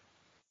 but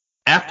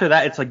after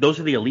that, it's like those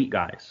are the elite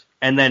guys,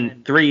 and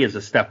then 3 is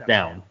a step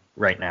down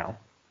right now,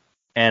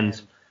 and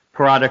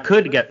Parada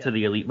could get to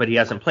the elite, but he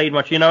hasn't played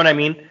much. You know what I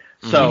mean?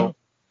 So.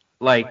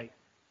 Like,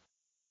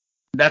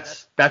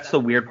 that's the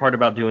weird part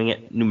about doing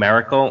it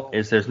numerical,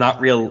 is there's not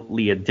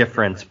really a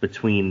difference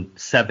between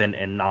 7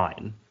 and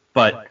 9,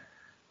 but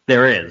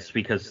there is,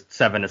 because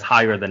 7 is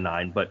higher than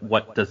 9, but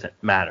what does it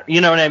matter? You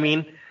know what I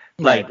mean?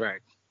 Like, right.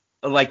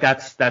 Like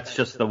that's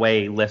just the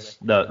way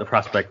the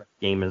prospect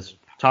game is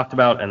talked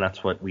about, and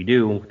that's what we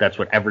do. That's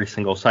what every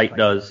single site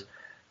does.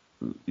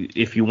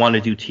 If you want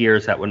to do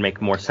tiers, that would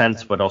make more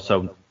sense, but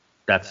also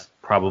that's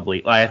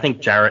probably, I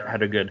think Jarrett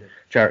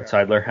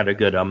Seidler had a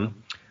good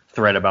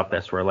thread about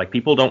this, where like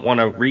people don't want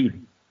to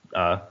read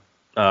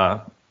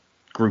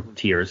group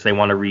tiers, they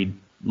want to read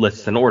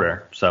lists in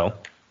order. So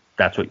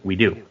that's what we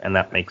do, and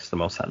that makes the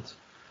most sense.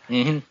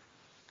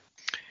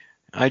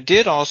 I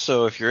did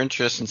also, if you're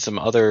interested in some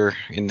other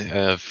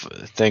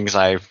things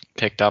I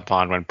picked up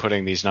on when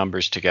putting these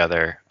numbers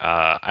together,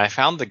 I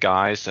found the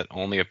guys that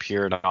only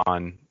appeared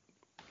on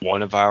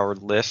one of our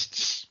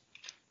lists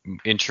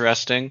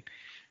interesting.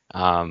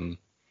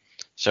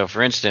 So,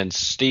 for instance,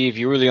 Steve,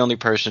 you were the only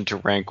person to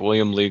rank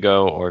William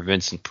Lugo or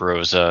Vincent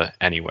Peroza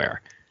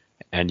anywhere.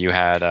 And you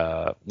had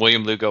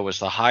William Lugo was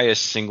the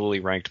highest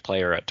singly ranked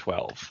player at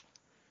 12.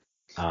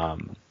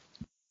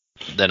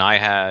 Then I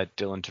had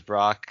Dylan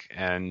Tabrock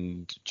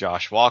and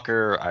Josh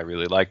Walker. I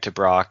really like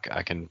Tabrock.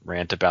 I can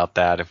rant about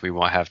that if we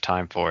won't have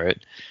time for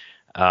it.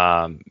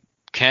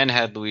 Ken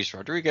had Luis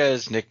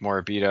Rodriguez, Nick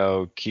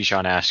Morabito,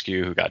 Keyshawn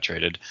Askew, who got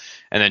traded,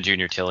 and then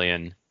Junior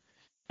Tillian.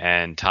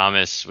 And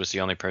Thomas was the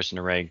only person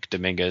to rank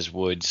Dominguez,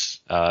 Woods,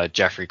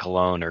 Jeffrey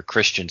Colon, or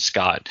Christian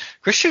Scott.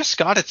 Christian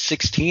Scott at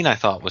 16, I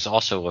thought, was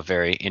also a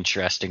very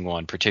interesting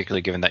one,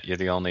 particularly given that you're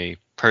the only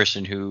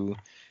person who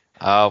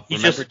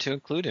remembered to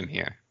include him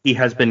here. He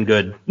has been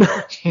good, and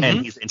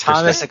he's interesting.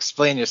 Thomas,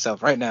 explain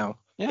yourself right now.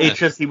 Yeah. It's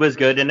just he was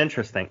good and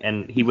interesting,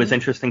 and he was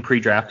interesting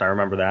pre-draft. I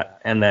remember that,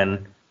 and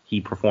then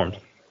he performed.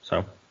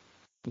 So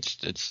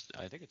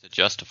I think it's a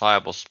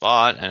justifiable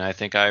spot, and I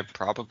think I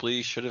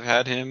probably should have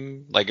had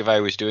him. Like if I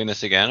was doing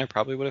this again, I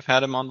probably would have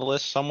had him on the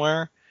list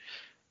somewhere.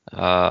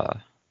 Yeah,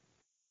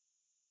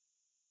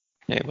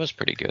 it was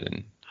pretty good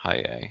in high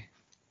A.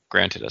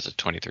 Granted, as a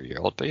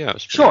 23-year-old, but yeah, it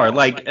was pretty sure. good.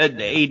 Like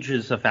age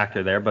is a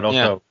factor there, but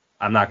also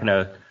I'm not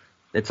gonna.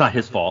 It's not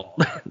his fault.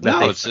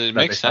 It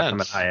makes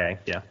sense. High A.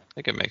 Yeah, I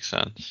think it makes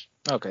sense.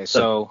 Okay,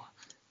 so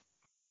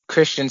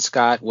Christian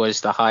Scott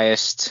was the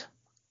highest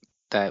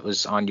that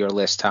was on your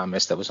list,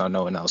 Thomas. That was on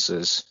no one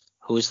else's.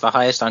 Who's the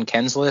highest on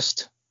Ken's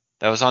list?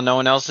 That was on no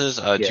one else's.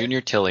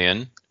 Junior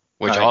Tillian,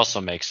 which also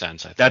makes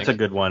sense. I think that's a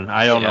good one.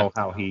 I don't know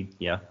how he.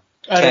 Yeah,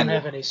 I don't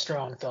have any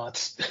strong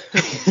thoughts.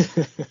 That's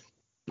a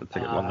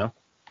good one, though.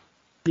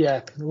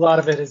 Yeah, a lot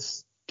of it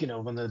is,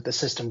 when the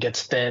system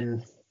gets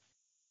thin,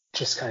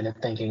 just kind of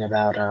thinking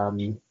about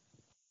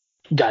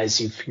guys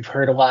you've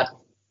heard a lot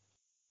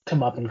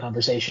come up in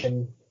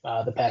conversation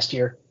the past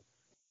year.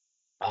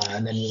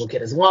 And then you look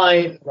at his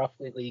line,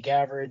 roughly league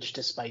average,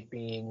 despite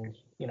being,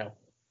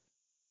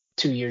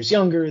 2 years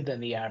younger than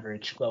the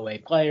average low A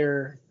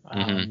player.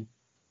 A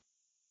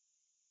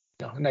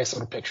nice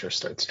little picture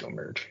starts to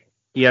emerge.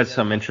 He has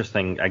some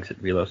interesting exit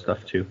velo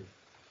stuff too,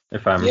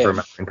 if I'm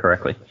remembering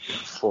correctly.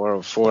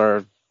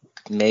 For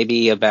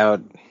maybe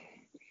about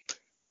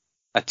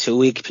a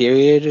 2-week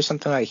period or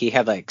something, like he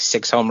had like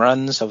 6 home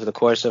runs over the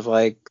course of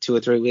like 2 or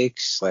 3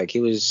 weeks. Like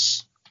he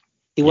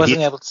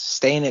wasn't able to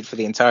sustain it for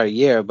the entire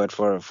year, but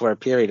for a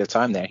period of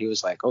time there, he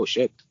was like, oh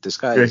shit, this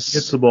guy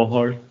hits the ball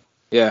hard.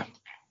 Yeah.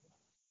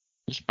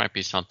 This might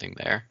be something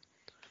there.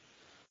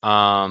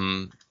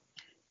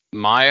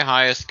 My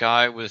highest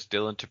guy was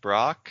Dylan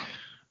Tabrock.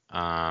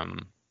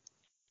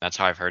 That's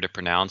how I've heard it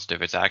pronounced.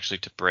 If it's actually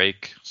to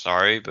break,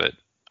 sorry, but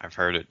I've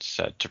heard it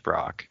said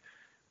Tabrock.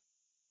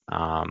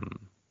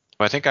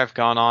 I think I've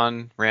gone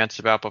on rants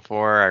about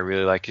before. I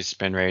really like his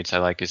spin rates. I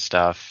like his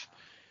stuff.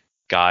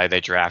 Guy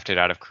they drafted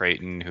out of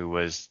Creighton, who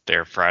was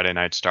their Friday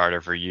night starter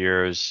for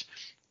years,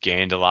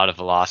 gained a lot of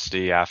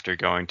velocity after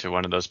going to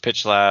one of those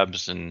pitch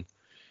labs, and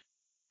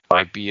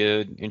might be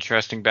an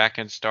interesting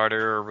back-end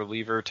starter or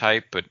reliever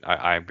type, but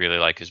I really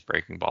like his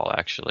breaking ball,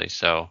 actually.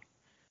 So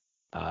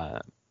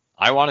I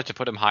wanted to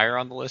put him higher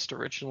on the list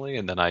originally,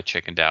 and then I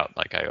chickened out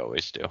like I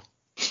always do.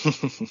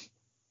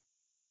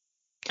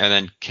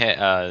 And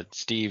then,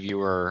 Steve, you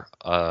were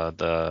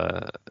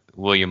the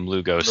William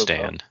Lugo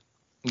stan.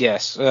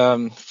 Yes,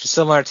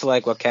 similar to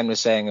like what Ken was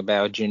saying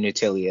about Junior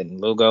Tillian.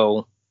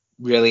 Lugo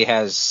really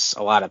has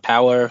a lot of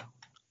power.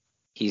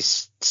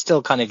 He's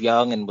still kind of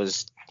young and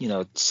was,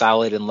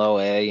 solid in low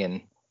A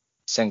and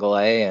single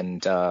A,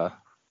 and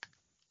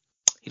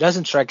he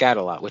doesn't strike out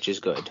a lot, which is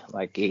good.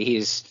 Like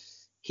he's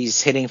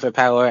hitting for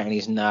power, and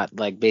he's not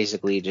like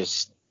basically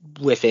just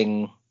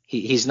whiffing.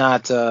 He's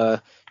not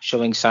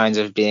showing signs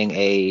of being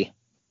a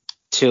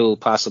 2,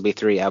 possibly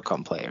 3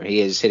 outcome player. He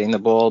is hitting the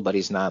ball, but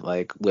he's not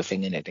like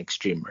whiffing in at an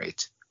extreme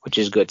rate, which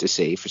is good to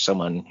see for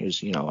someone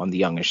who's, on the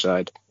youngish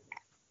side.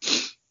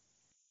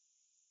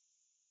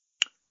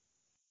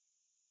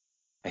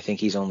 I think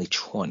he's only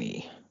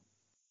 20.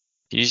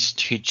 He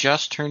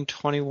just turned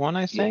 21,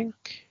 I think.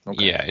 Yeah,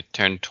 okay. Yeah, he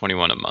turned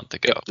 21 a month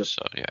ago. Yep.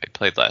 So yeah, he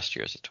played last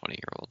year as a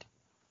 20-year-old.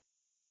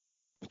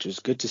 Which is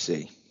good to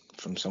see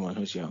from someone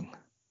who's young.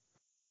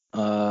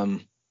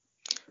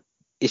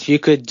 If you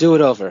could do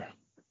it over,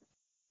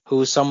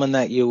 who's someone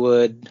that you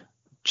would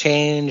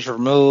change,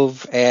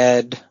 remove,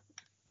 add?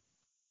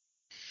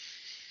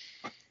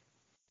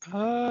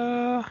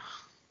 I'm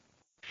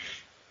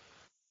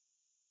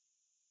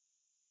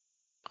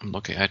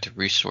looking. I had to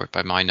resort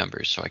by my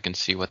numbers so I can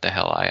see what the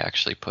hell I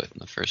actually put in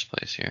the first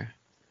place here.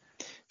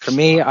 For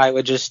me, I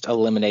would just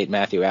eliminate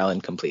Matthew Allen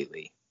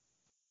completely.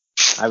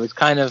 I was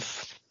kind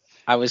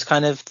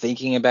of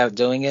thinking about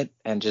doing it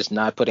and just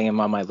not putting him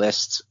on my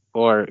list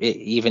or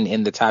even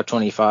in the top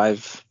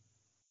 25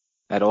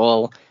 at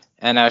all.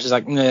 And I was just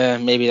like,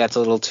 maybe that's a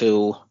little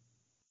too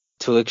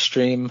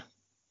extreme.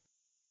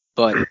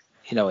 But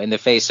in the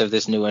face of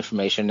this new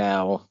information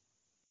now,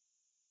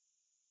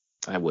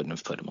 I wouldn't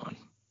have put him on.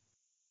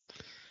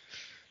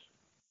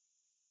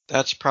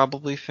 That's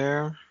probably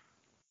fair.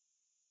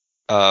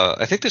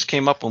 I think this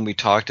came up when we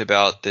talked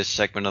about this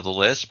segment of the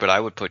list, but I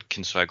would put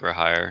Consuegra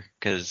higher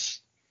because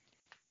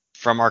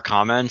from our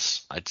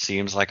comments, it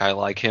seems like I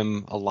like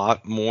him a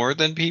lot more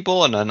than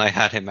people, and then I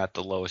had him at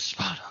the lowest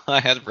spot. I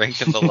had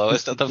ranked him the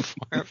lowest of the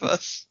four of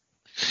us.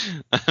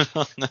 I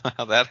don't know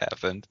how that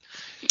happened.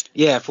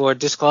 Yeah, for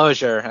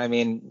disclosure, I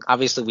mean,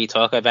 obviously we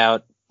talk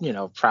about,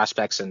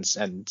 prospects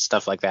and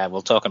stuff like that.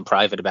 We'll talk in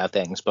private about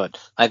things, but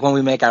like when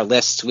we make our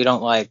lists, we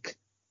don't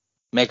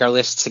make our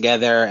lists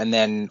together and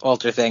then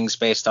alter things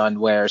based on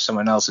where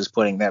someone else is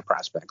putting their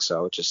prospects.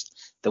 So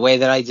just the way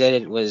that I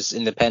did it was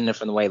independent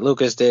from the way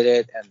Lucas did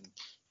it and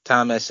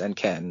Thomas and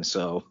Ken.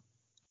 So,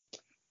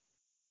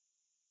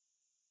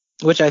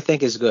 which I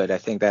think is good. I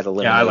think that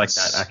eliminates. Yeah, I like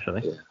that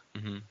actually.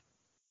 Yeah. Mm-hmm.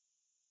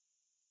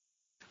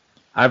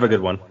 I have a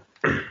good one.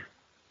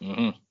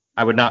 Mm-hmm.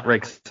 I would not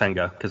rank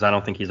Senga because I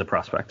don't think he's a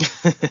prospect.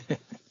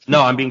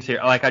 No, I'm being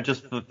serious. Like, I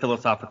just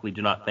philosophically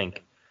do not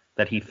think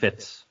that he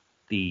fits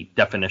the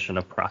definition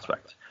of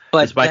prospect.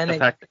 But despite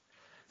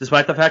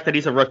the fact that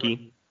he's a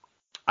rookie,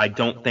 I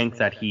don't think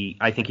that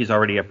I think he's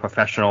already a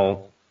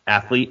professional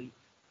athlete,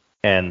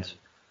 and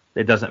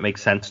it doesn't make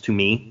sense to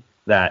me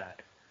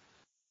that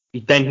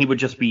then he would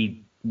just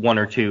be one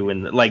or two,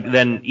 and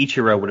then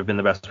Ichiro would have been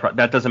the best.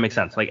 That doesn't make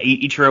sense. Like,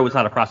 Ichiro was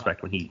not a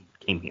prospect when he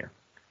came here.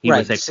 He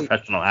was a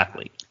professional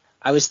athlete.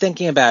 I was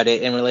thinking about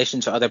it in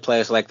relation to other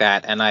players like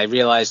that, and I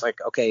realized,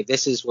 okay,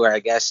 this is where I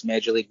guess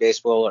Major League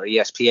Baseball or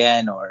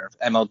ESPN or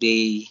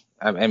MLB,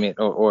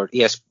 or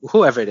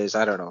whoever it is,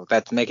 I don't know,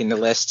 that's making the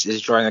list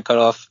is drawing a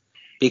cutoff,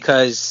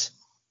 because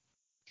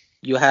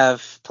you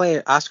have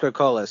player Oscar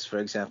Colas, for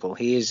example.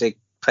 He is a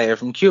player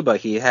from Cuba.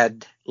 He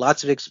had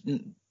lots of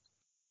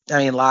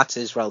lots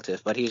is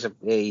relative, but he's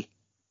a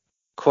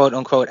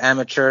quote-unquote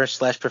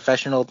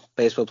amateur/professional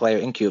baseball player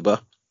in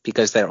Cuba,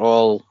 because they're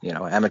all,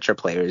 amateur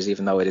players,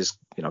 even though it is,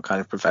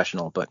 kind of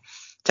professional, but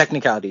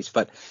technicalities.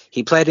 But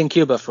he played in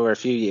Cuba for a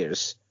few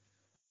years.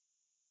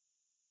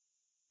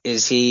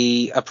 Is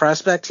he a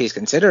prospect? He's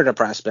considered a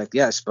prospect,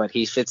 yes, but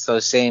he fits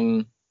those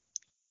same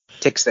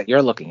ticks that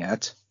you're looking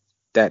at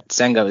that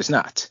Senga is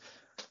not.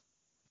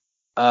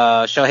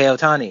 Shohei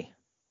Ohtani,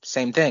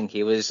 same thing.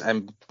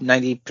 I'm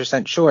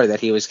 90% sure that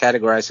he was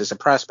categorized as a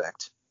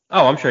prospect.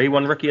 Oh, I'm sure he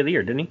won Rookie of the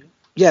Year, didn't he?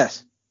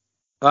 Yes.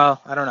 Well,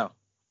 I don't know.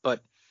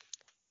 But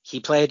he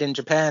played in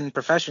Japan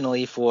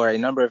professionally for a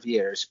number of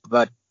years,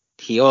 but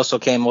he also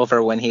came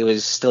over when he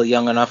was still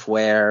young enough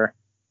where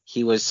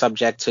he was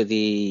subject to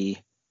the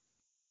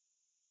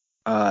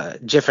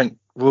different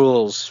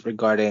rules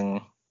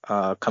regarding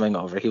coming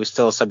over. He was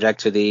still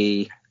subject to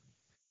the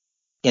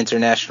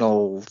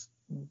international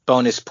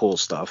bonus pool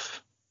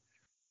stuff.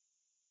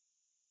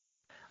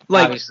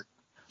 I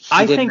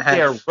think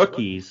they're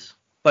rookies,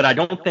 but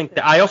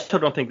I also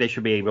don't think they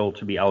should be able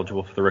to be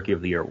eligible for the Rookie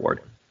of the Year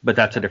award. But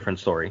that's a different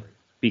story.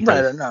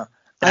 Because right,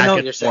 I know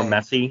what you're saying. More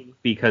messy,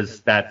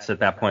 because that's at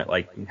that point,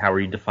 like, how are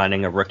you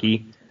defining a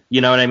rookie?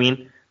 You know what I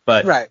mean?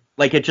 But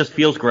it just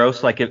feels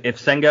gross. Like if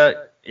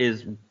Senga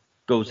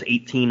goes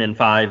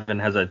 18-5 and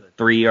has a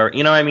 3, or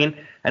you know what I mean,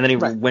 and then he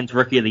wins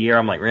Rookie of the Year,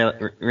 I'm like,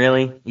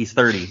 really? He's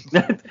 30.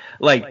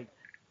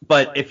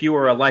 But if you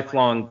were a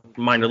lifelong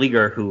minor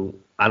leaguer who,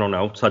 I don't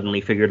know,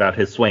 suddenly figured out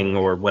his swing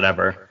or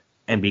whatever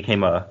and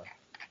became a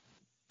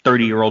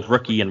 30-year-old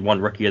rookie and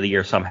won Rookie of the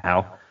Year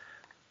somehow,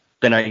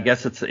 then I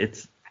guess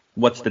it's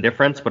what's the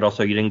difference? But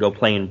also, you didn't go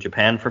play in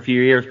Japan for a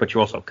few years, but you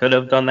also could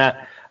have done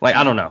that. Like,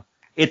 I don't know.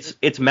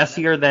 It's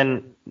messier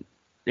than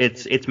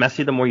it's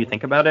messy the more you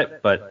think about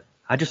it. But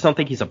I just don't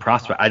think he's a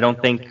prospect. I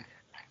don't think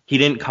he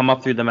didn't come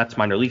up through the Mets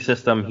minor league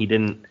system. He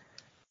didn't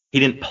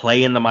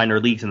play in the minor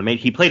leagues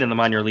he played in the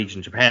minor leagues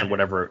in Japan.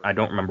 Whatever, I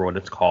don't remember what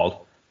it's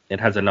called. It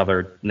has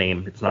another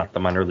name. It's not the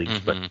minor leagues,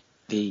 but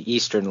the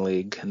Eastern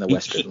League and the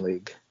Western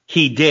League.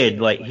 He did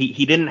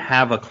he didn't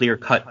have a clear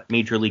cut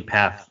major league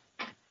path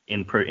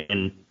in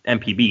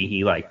MPB.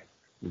 He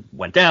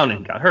went down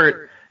and got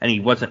hurt, and he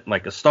wasn't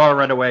like a star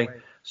right away.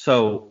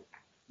 So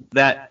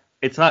that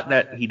it's not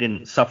that he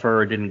didn't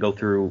suffer or didn't go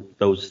through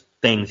those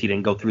things. He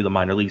didn't go through the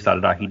minor leagues.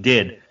 He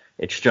did.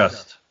 It's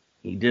just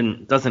he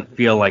doesn't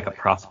feel like a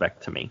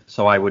prospect to me.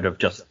 So I would have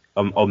just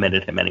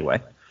omitted him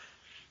anyway.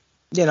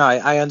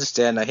 I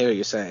understand. I hear what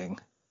you're saying.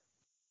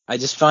 I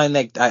just find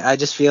that I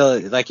just feel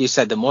like you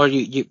said, the more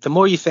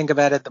you think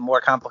about it, the more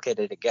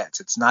complicated it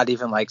gets. It's not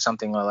even like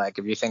something where, like,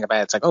 if you think about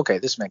it, it's like, okay,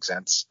 this makes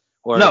sense.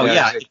 Or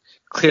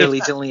clearly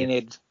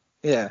delineated.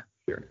 Yeah.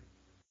 Weird.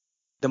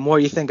 The more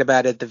you think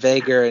about it, the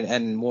vaguer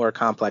and more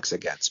complex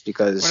it gets,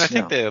 because I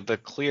think the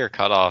clear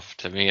cutoff,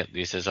 to me at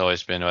least, has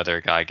always been whether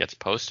a guy gets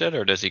posted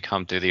or does he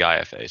come through the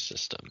IFA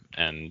system.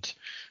 And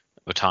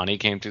Ohtani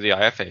came through the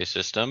IFA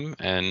system,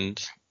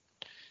 and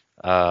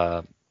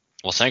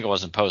Well, Senga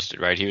wasn't posted,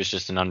 right? He was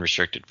just an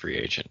unrestricted free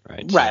agent,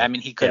 right? Right. So, I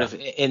mean, he could have,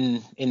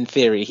 in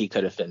theory, he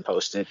could have been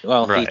posted.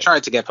 Well, he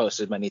tried to get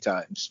posted many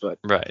times, but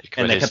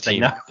and his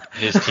team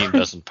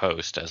doesn't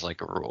post as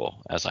like a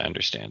rule, as I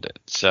understand it.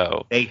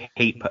 So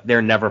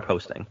they're never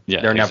posting.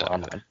 Yeah, they're never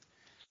online.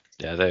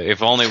 Yeah,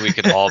 if only we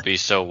could all be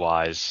so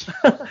wise.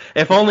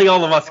 If only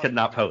all of us could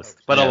not post,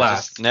 but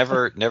alas,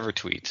 never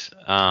tweet.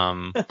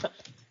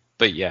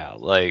 But yeah,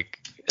 like.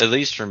 At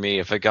least for me,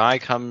 if a guy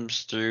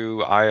comes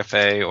through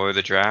IFA or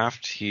the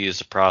draft, he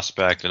is a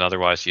prospect, and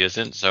otherwise he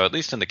isn't. So at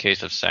least in the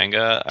case of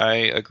Senga, I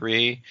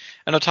agree.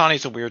 And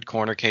Ohtani's a weird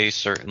corner case,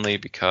 certainly,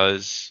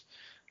 because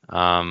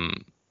of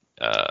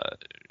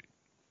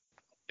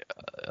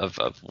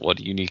what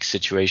a unique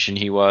situation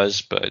he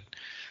was. But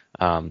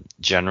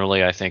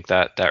generally, I think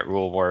that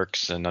rule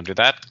works. And under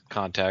that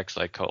context,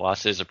 like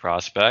Colas is a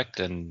prospect,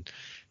 and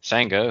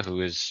Senga, who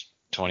is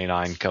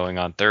 29 going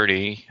on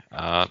 30,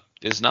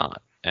 is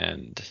not.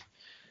 And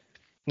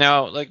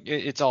now, like,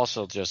 it's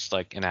also just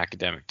like an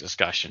academic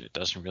discussion. It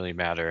doesn't really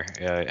matter.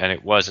 And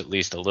it was at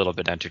least a little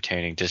bit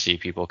entertaining to see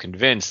people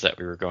convinced that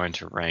we were going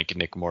to rank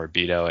Nick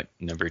Morabito at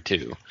number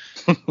 2.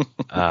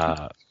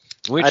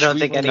 Which I don't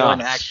think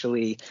anyone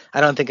actually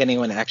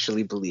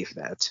believed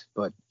that,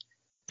 but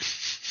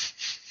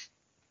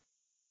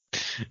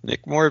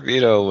Nick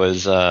Morabito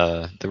was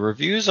the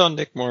reviews on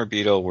Nick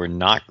Morabito were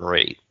not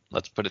great.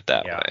 Let's put it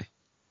that way.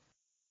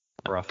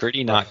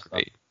 Pretty not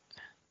great.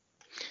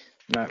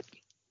 Now,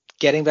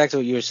 getting back to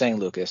what you were saying,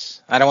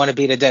 Lucas, I don't want to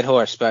beat a dead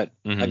horse, but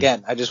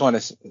again, I just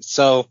want to.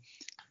 So,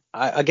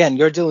 again,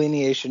 your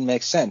delineation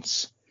makes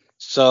sense.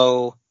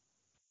 So,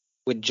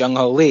 would Jung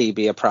Ho Lee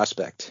be a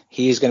prospect?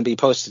 He's going to be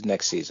posted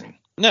next season.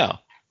 No,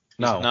 he's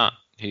not.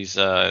 He's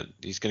going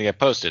to get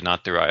posted,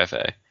 not through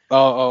IFA.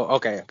 Oh,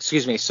 okay.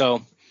 Excuse me.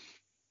 So,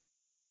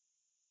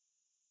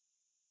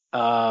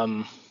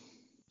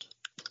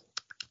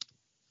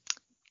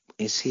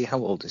 is he? How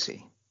old is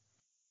he?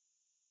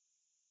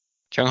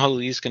 Jung Ho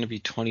Lee is going to be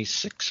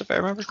 26, if I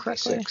remember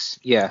correctly. 26.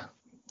 Yeah.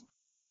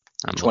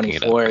 I'm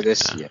 24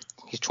 this year.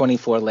 He's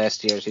 24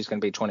 last year, so he's going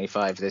to be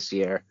 25 this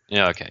year.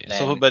 Yeah, okay.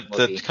 So, but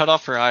the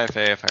cutoff for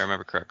IFA, if I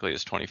remember correctly,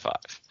 is 25.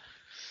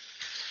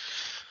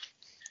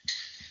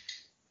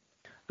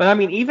 But I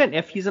mean, even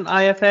if he's an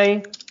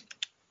IFA,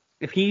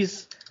 if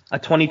he's a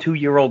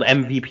 22-year-old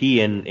MVP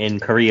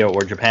in Korea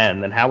or Japan,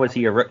 then how is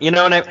he a how is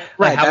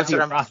he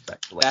a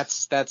prospect? Like,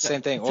 that's the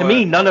same thing. To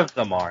me, none of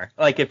them are.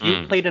 Like if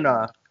you played in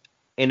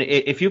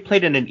if you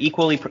played in an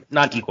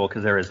not equal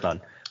because there is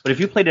none, but if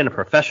you played in a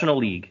professional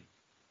league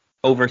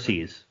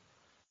overseas,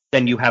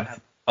 then you have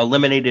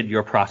eliminated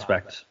your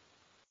prospects.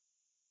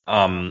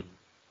 Not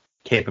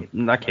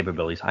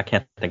capabilities. I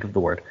can't think of the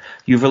word.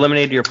 You've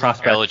eliminated your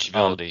prospect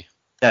eligibility.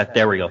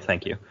 There we go.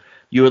 Thank you.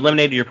 You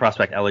eliminated your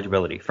prospect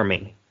eligibility for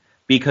me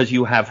because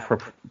you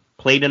have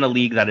played in a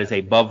league that is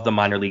above the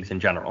minor leagues in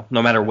general,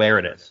 no matter where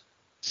it is.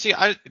 See,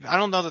 I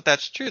don't know that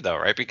that's true, though,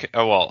 right? Because,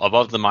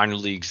 above the minor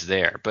leagues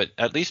there. But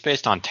at least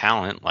based on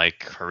talent, like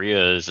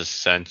Korea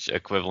is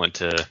equivalent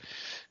to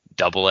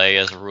AA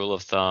as a rule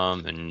of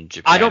thumb, and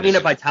Japan. I don't mean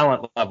it by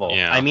talent level.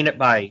 Yeah. I mean it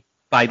by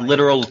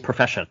literal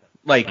profession.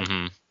 Like,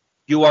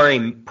 you are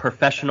a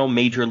professional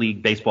major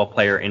league baseball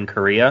player in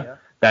Korea.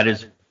 That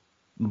is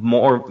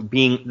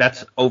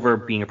that's over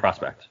being a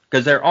prospect.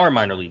 Because there are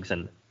minor leagues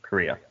in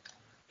Korea.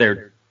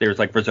 There's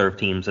like reserve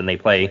teams, and they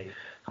play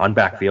on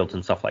backfields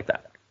and stuff like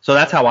that. So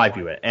that's how I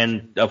view it.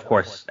 And, of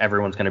course,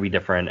 everyone's going to be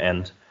different.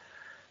 And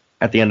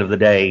at the end of the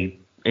day,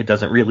 it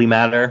doesn't really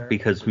matter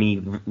because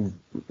me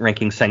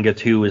ranking Senga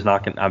 2 is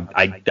not going to –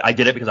 I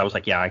did it because I was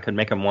like, yeah, I could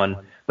make him 1,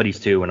 but he's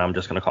 2, and I'm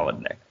just going to call it a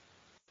day.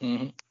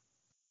 Mm-hmm.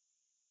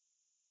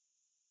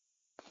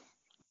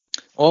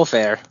 All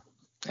fair.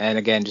 And,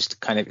 again, just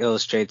kind of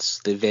illustrates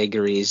the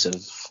vagaries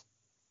of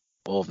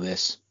all of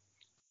this.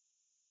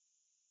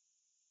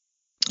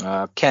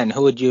 Ken,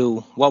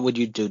 what would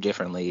you do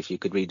differently if you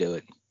could redo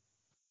it?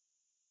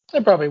 I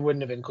probably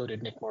wouldn't have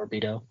included Nick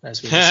Morabito,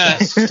 as we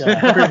discussed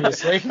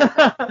previously.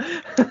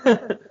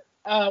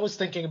 I was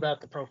thinking about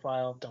the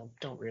profile.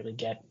 Don't really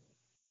get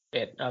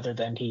it, other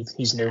than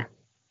he's new.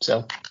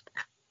 So,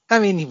 I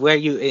mean, where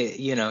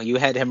you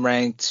had him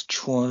ranked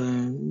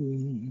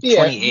 28,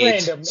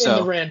 random, so, in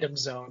the random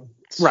zone,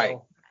 so. Right?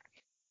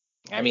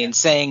 I mean,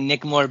 saying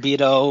Nick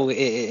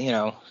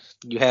Morabito,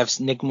 you have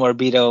Nick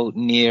Morabito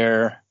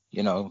near,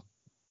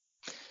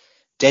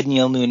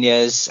 Daniel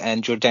Nunez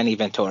and Jordany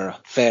Ventura.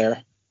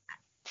 Fair.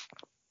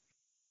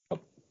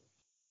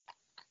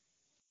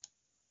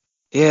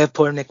 Yeah,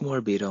 poor Nick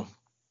Morabito.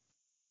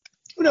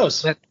 Who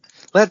knows?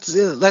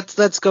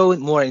 Let's go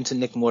more into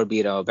Nick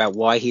Morabito about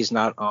why he's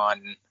not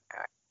on,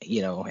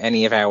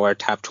 any of our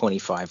top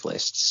 25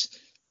 lists.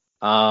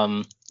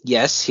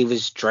 Yes, he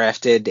was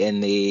drafted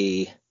in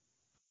the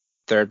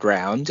 3rd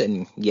round,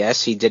 and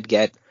yes, he did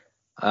get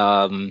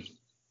overslot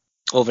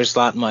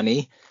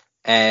money,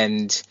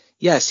 and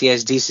yes, he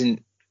has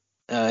decent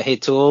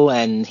hit tool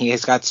and he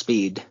has got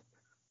speed,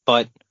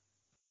 but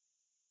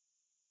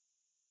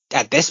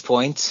at this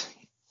point,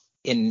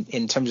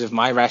 in terms of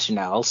my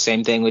rationale,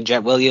 same thing with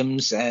Jet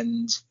Williams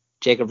and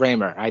Jacob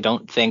Raymer. I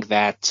don't think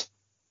that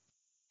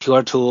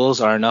pure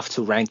tools are enough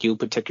to rank you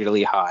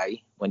particularly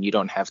high when you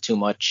don't have too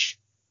much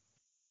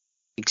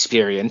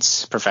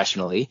experience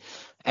professionally,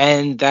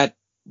 and that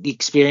the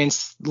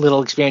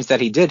little experience that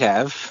he did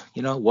have,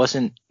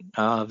 wasn't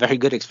very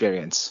good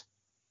experience.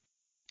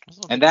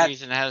 And that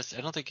reason I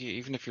don't think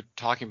even if you're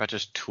talking about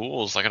just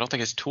tools, like I don't think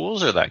his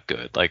tools are that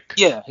good. Like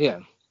yeah.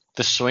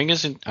 The swing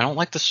isn't. I don't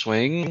like the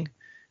swing.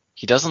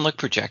 He doesn't look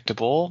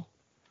projectable.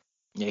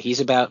 Yeah, he's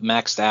about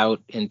maxed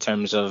out in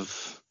terms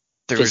of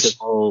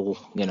physical.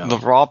 The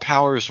raw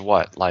power is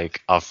what,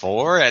 like a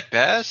 4 at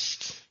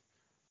best,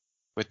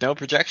 with no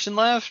projection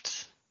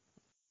left.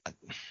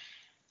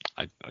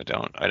 I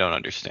don't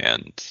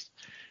understand.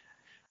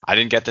 I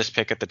didn't get this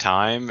pick at the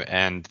time,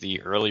 and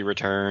the early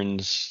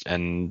returns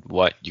and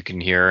what you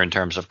can hear in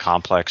terms of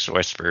complex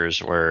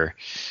whispers were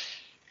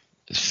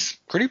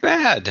pretty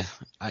bad.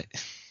 I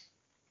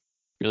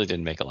really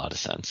didn't make a lot of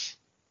sense.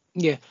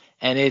 Yeah,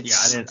 and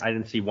it's I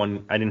didn't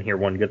hear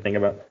one good thing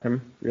about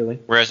him, really.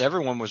 Whereas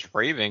everyone was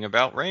raving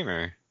about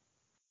Raymer.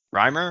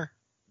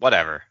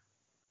 Whatever.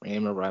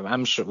 Raymer.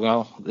 I'm sure.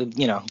 Well,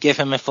 give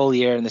him a full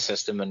year in the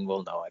system, and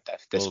we'll know at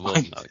this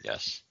point. We'll know,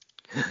 yes.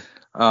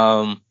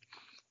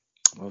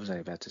 What was I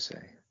about to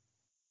say?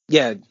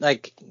 Yeah,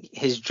 like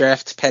his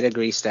draft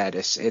pedigree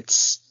status.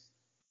 It's,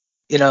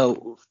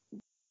 the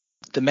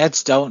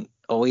Mets don't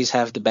always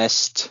have the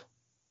best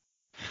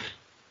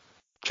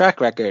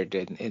track record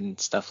in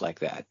stuff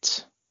like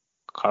that.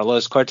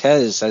 Carlos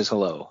Cortez says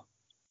hello.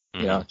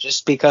 Mm-hmm.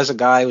 Just because a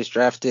guy was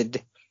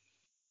drafted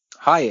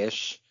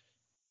high-ish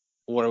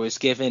or was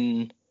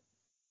given,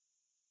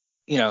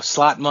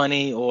 slot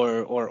money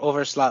or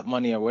over slot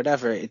money or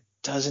whatever, it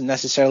doesn't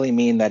necessarily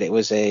mean that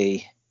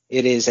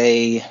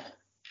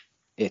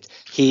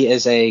he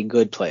is a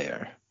good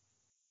player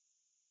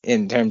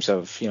in terms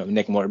of,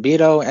 Nick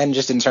Morbido, and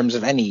just in terms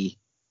of any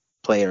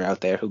player out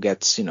there who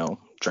gets,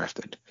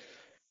 drafted.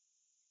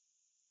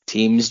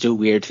 Teams do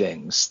weird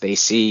things. They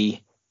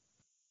see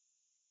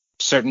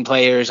certain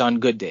players on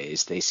good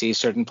days. They see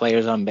certain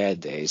players on bad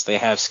days. They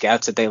have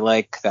scouts that they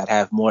like that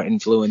have more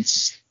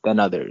influence than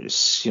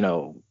others.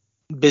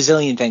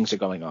 Bazillion things are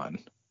going on.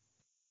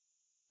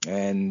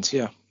 And,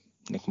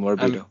 Nick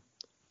Morbido.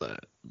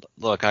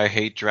 Look, I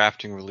hate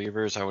drafting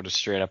relievers. I would have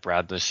straight up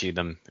rather see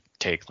them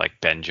take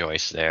like Ben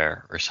Joyce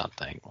there or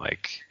something.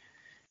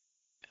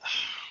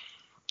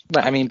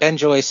 But I mean, Ben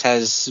Joyce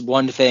has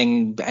one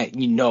thing that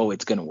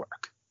it's going to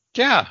work.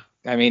 Yeah.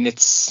 I mean,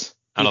 it's.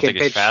 I don't think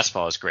his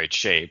fastball is great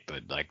shape,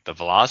 but like the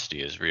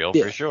velocity is real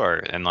for sure.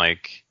 And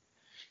like,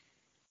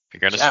 if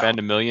you're going to spend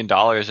 $1 million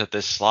at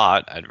this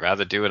slot, I'd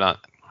rather do it on.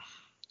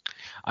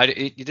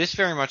 This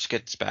very much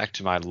gets back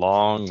to my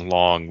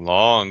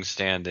long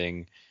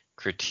standing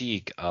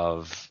critique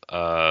of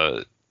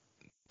the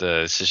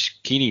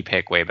Cicchini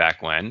pick way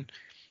back when.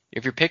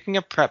 If you're picking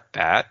a prep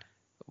bat,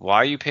 why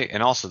are you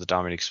and also the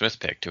Dominic Smith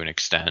pick to an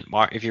extent.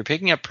 If you're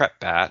picking a prep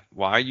bat,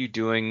 why are you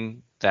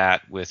doing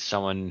that with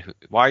someone?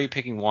 Why are you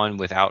picking one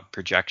without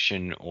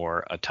projection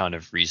or a ton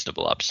of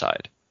reasonable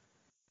upside?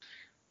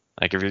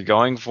 Like if you're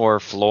going for a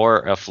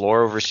floor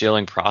over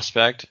ceiling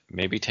prospect,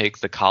 maybe take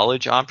the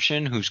college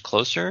option who's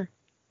closer.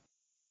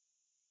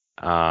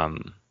 I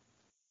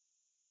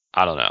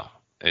don't know.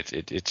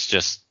 It's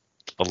just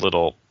a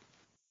little,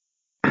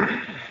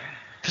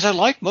 because I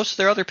like most of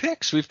their other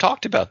picks. We've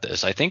talked about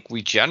this. I think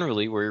we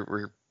generally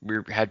we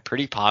had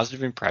pretty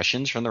positive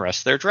impressions from the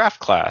rest of their draft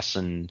class,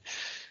 and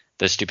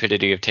the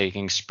stupidity of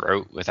taking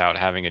Sprout without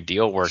having a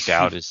deal worked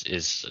out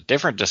is a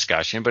different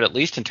discussion. But at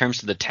least in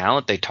terms of the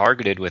talent they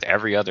targeted with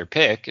every other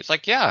pick, it's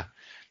like, yeah,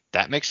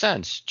 that makes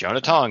sense.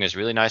 Jonah Tong has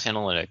really nice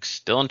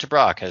analytics. Dylan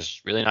Tabrock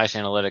has really nice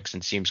analytics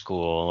and seems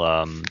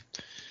cool.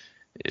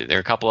 There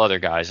are a couple other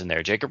guys in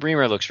there. Jacob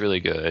Raymer looks really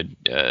good.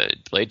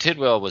 Blade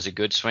Tidwell was a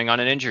good swing on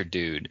an injured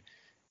dude.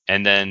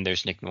 And then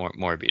there's Nick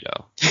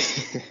Morbido.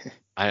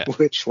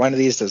 Which one of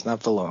these does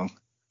not belong?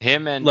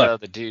 Him and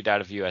the dude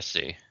out of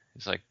USC.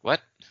 He's like,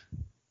 what?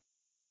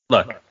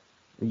 Look,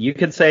 you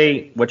could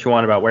say what you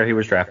want about where he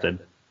was drafted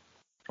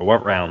or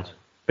what round,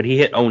 but he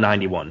hit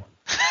 091.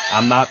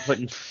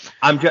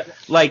 I'm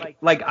just like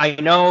I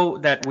know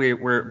that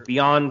we're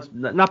beyond,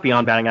 not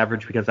beyond batting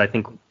average, because I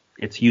think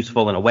it's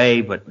useful in a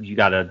way, but you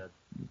gotta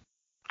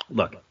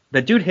look.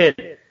 The dude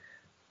hit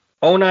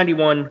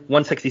 091,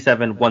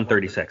 167,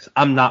 136.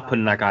 I'm not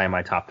putting that guy in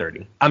my top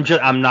 30.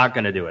 I'm not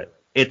gonna do it.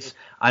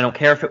 I don't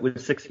care if it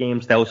was 6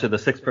 games. Those are the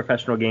 6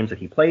 professional games that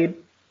he played.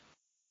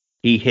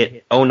 He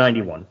hit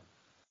 091.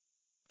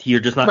 You're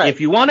just not. Right.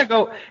 If you want to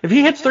go, if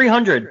he hits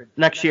 300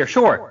 next year,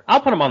 sure, I'll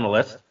put him on the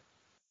list.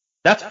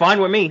 That's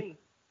fine with me.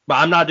 But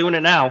I'm not doing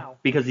it now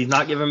because he's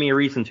not giving me a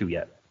reason to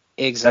yet.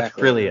 Exactly.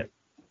 That's really it.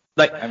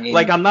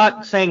 I'm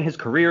not saying his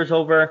career's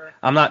over.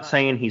 I'm not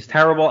saying he's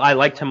terrible. I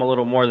liked him a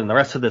little more than the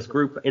rest of this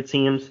group, it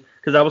seems,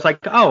 because I was like,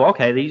 oh,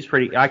 okay, he's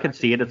pretty. I could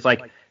see it. It's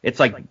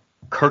like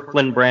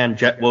Kirkland brand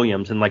Jet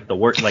Williams and like the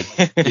worst, like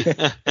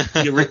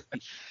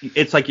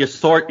it's like you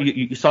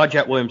saw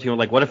Jet Williams, you were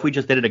like, what if we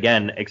just did it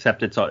again,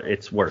 except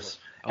it's worse.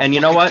 And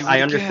you know what?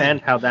 I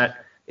understand how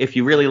that if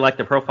you really like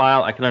the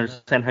profile, I can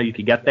understand how you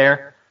could get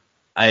there.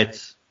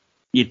 It's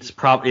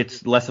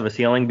less of a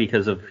ceiling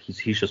because of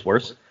he's just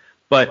worse.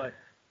 But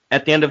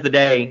at the end of the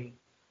day,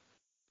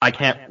 I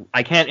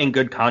can't in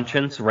good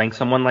conscience rank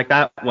someone like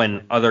that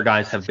when other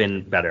guys have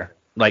been better.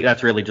 Like,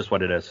 that's really just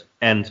what it is.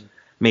 And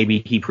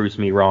maybe he proves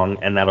me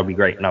wrong, and that'll be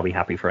great, and I'll be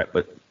happy for it.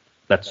 But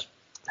that's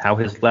how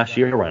his last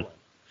year went.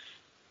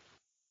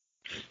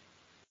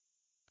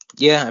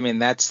 Yeah, I mean,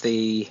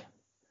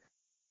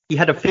 he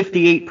had a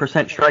 58%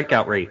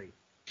 strikeout rate.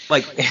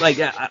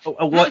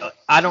 What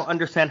I don't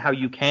understand how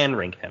you can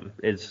rank him.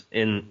 It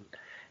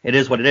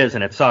is what it is,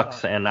 and it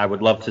sucks. And I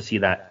would love to see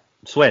that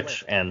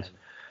switch. And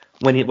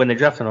when they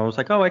drafted him, I was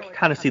like, oh, I can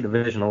kind of see the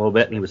vision a little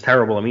bit. And he was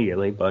terrible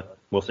immediately, but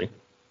we'll see.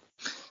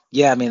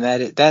 Yeah, I mean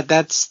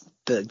that's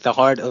the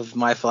heart of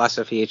my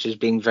philosophy. It's just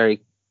being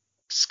very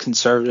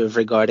conservative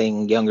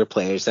regarding younger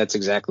players. That's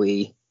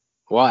exactly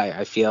why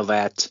I feel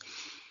that.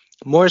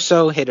 More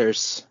so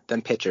hitters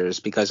than pitchers,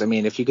 because I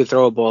mean, if you could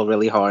throw a ball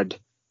really hard,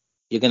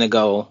 you're gonna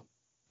go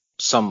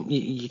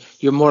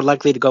you're more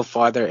likely to go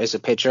farther as a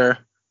pitcher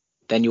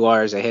than you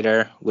are as a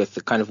hitter with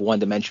the kind of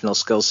one-dimensional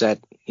skill set.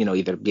 You know,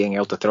 either being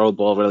able to throw a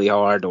ball really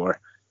hard or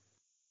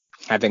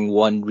having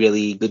one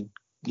really good,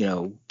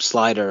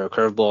 slider or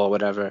curveball or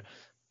whatever.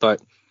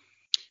 But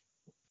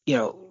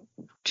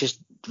just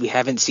we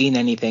haven't seen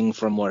anything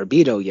from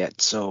Morbido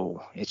yet,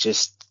 so it's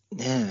just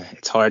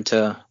it's hard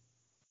to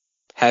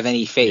have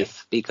any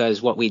faith,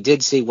 because what we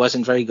did see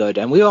wasn't very good,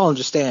 and we all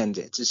understand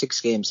it's a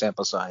 6-game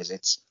sample size.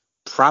 It's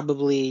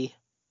probably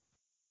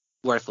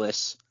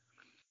worthless,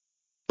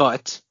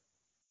 but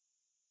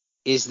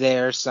is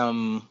there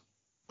some,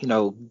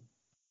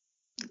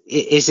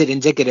 is it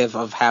indicative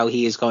of how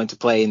he is going to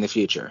play in the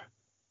future?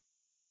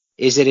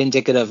 Is it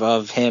indicative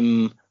of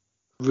him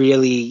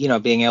really,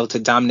 being able to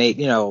dominate,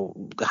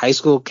 high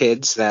school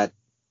kids that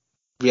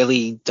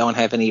really don't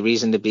have any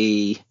reason to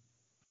be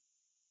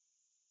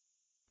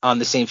on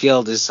the same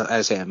field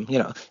as him?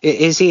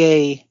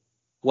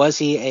 Was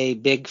he a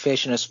big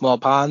fish in a small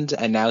pond,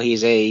 and now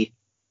he's a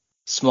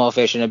small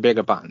fish in a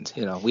bigger pond?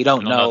 We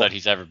don't know that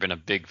he's ever been a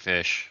big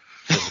fish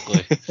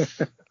physically.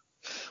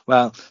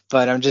 Well,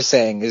 but I'm just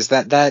saying is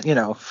that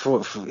for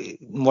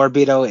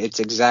Morbido, it's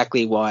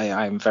exactly why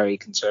I'm very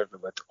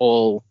conservative with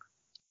all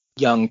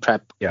young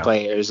prep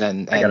players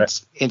and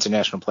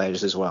international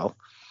players as well.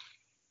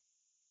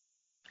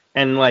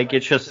 And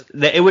it's just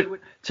it would,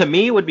 to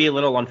me, it would be a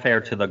little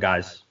unfair to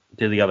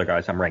the other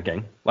guys I'm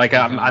ranking.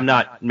 I'm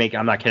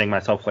not kidding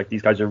myself.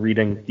 These guys are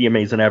reading the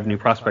Amazing Avenue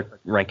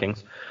prospect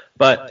rankings,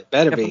 but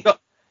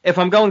if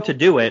I'm going to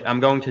do it,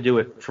 I'm going to do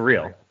it for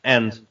real.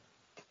 And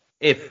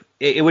if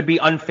it would be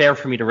unfair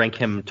for me to rank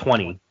him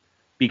 20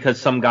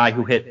 because some guy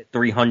who hit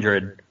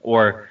 300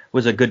 or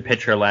was a good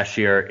pitcher last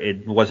year,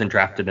 it wasn't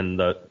drafted in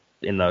the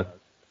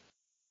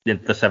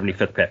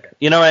 75th pick.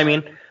 You know what I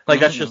mean?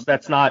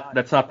 That's not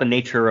the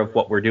nature of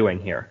what we're doing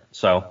here.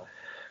 So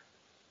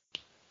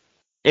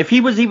if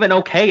he was even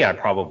okay, I'd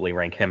probably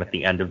rank him at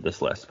the end of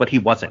this list, but he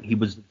wasn't.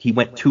 He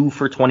went 2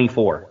 for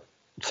 24.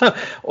 So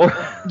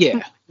what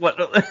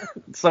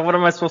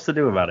am I supposed to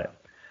do about it?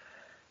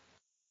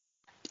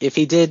 If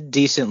he did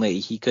decently,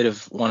 he could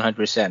have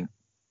 100%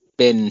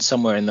 been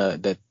somewhere in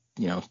the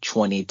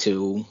 20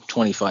 to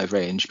 25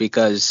 range,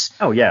 because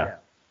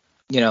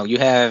you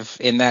have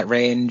in that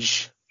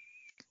range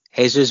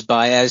Jesus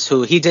Baez,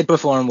 who he did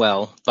perform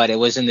well, but it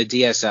was in the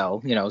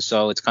DSL,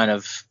 so it's kind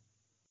of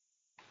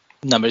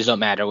numbers don't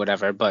matter,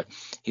 whatever. But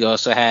you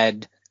also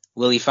had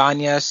Willie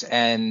Fanias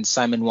and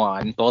Simon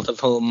Juan, both of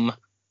whom,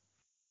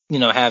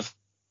 have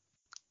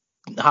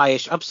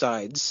highish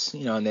upsides,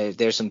 and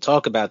there's some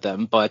talk about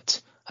them,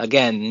 but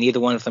again, neither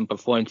one of them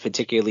performed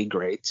particularly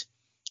great.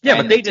 Yeah,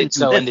 but they didn't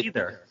do this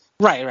either.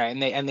 Right,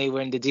 and they were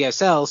in the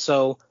DSL,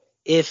 so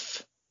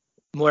if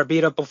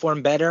Morbido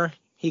performed better,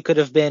 he could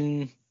have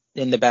been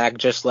in the bag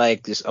just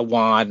like this a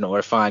Juan or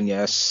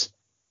Fanias,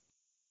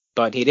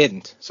 but he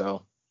didn't,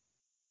 so.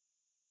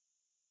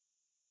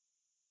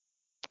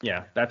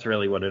 Yeah, that's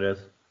really what it is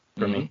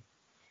for me.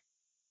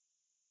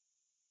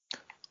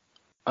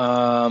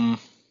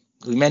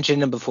 We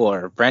mentioned him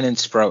before, Brennan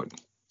Sproat.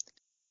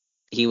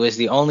 He was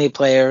the only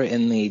player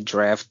in the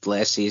draft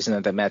last season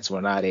that the Mets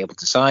were not able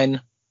to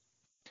sign.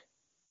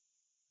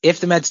 If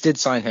the Mets did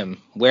sign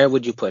him, where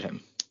would you put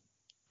him?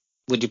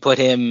 Would you put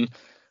him,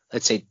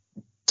 let's say,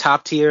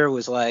 top tier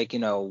was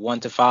 1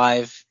 to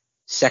 5,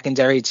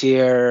 secondary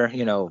tier,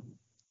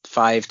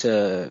 5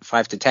 to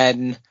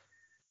 10,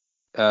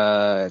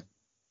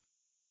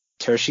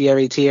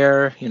 tertiary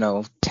tier,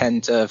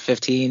 10 to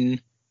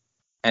 15,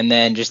 and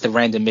then just the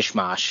random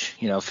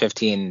mishmash,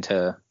 15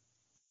 to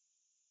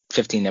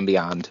 15 and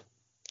beyond?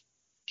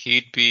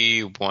 He'd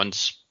be one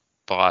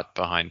spot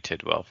behind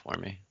Tidwell for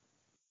me.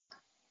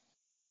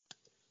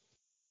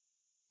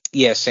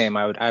 Yeah, same.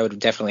 I would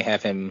definitely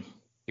have him.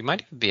 He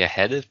might even be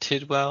ahead of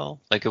Tidwell.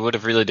 It would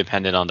have really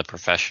depended on the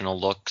professional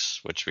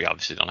looks, which we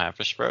obviously don't have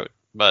for Sproat.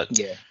 But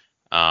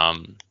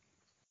 5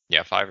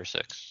 or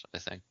 6, I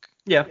think.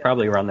 Yeah,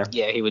 probably around there.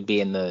 Yeah, he would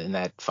be in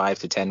that 5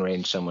 to 10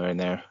 range, somewhere in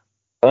there.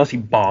 Unless he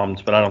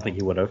bombed, but I don't think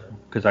he would have,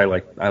 because I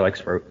like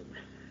Sproat.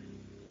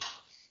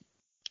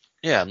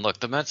 Yeah, and look,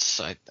 the Mets,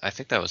 I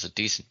think that was a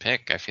decent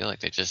pick. I feel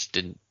like they just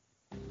didn't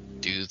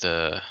do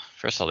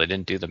first of all, they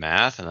didn't do the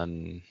math, and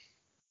then,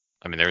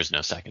 I mean, there was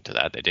no second to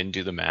that. They didn't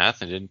do the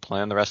math and didn't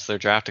plan the rest of their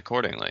draft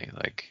accordingly.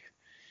 Like,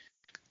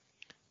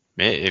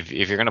 if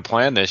you're going to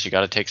plan this, you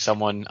got to take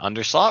someone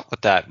under slot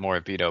with that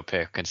Morabito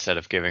pick instead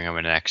of giving him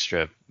an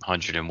extra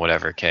 100 and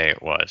whatever K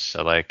it was.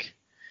 So, like,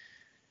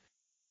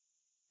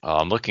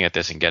 I'm looking at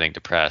this and getting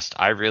depressed.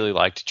 I really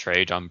liked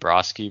Trey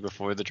Dombrowski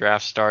before the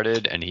draft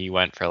started, and he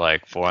went for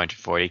like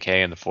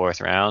 440K in the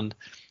 4th round.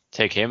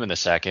 Take him in the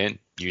 2nd,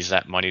 use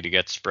that money to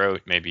get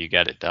Sproat, maybe you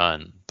get it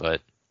done.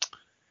 But,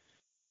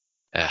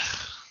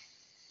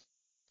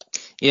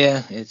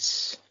 yeah,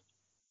 it's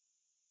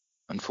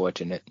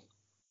unfortunate.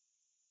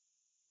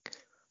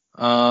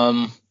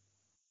 Who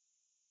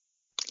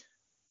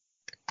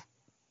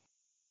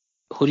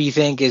do you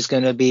think is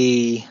going to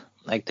be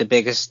like the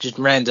biggest, just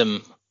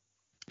random,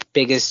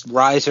 biggest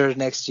risers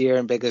next year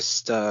and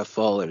biggest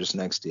fallers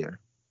next year?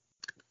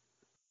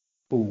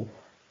 Ooh.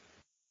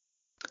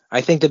 I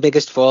think the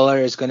biggest faller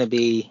is going to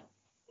be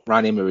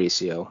Ronnie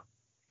Mauricio.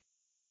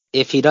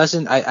 If he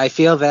doesn't, I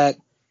feel that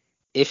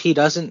if he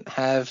doesn't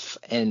have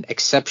an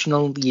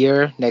exceptional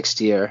year next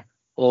year,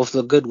 all of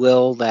the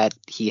goodwill that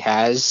he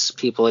has,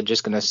 people are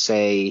just going to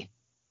say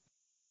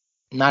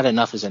not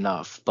enough is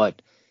enough.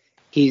 But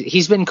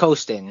he's been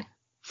coasting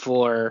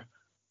for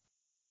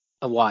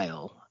a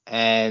while,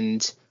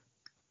 and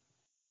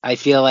I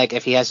feel like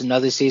if he has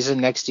another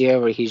season next year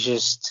where he's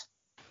just,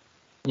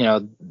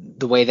 the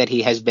way that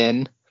he has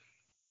been,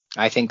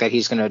 I think that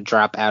he's going to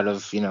drop out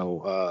of,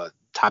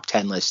 top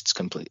 10 lists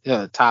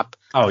completely. Top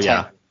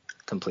 10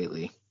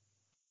 completely.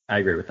 I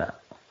agree with that.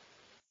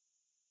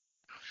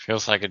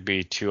 Feels like it'd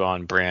be too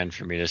on brand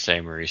for me to say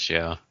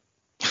Mauricio.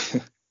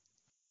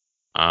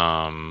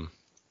 I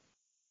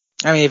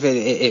mean,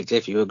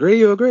 if you agree,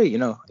 you agree.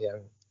 Yeah.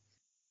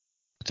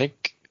 I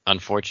think,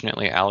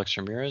 unfortunately, Alex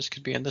Ramirez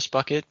could be in this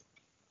bucket.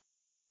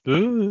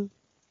 Ooh,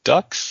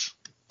 Ducks.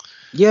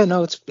 Yeah,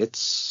 no,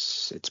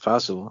 it's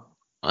possible.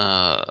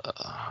 I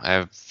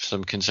have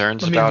some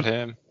concerns about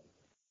him.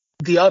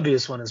 The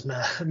obvious one is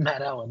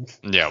Matt Allen.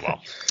 Yeah,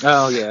 well.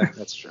 Oh, yeah,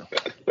 that's true.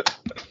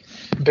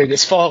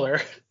 Biggest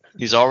faller.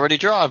 He's already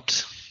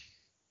dropped.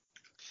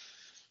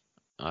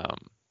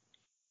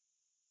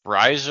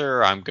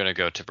 Riser, I'm going to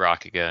go to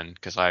Brock again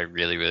because I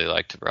really, really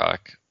like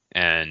Brock.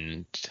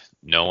 And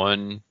no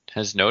one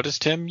has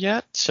noticed him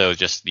yet. So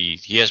just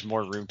he has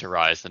more room to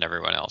rise than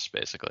everyone else,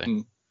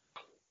 basically.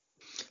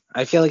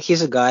 I feel like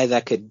he's a guy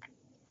that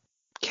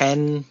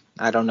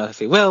I don't know if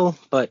he will,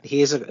 but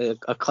he is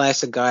a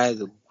classic guy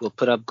that will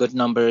put up good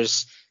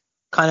numbers,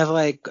 kind of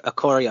like a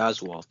Corey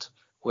Oswalt,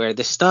 where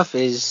the stuff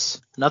is,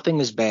 nothing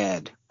is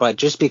bad, but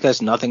just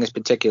because nothing is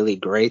particularly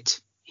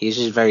great, he's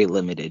just very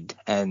limited.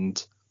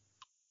 And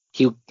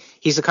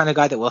he's the kind of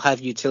guy that will have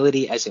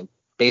utility as a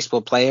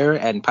baseball player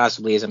and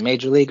possibly as a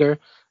major leaguer,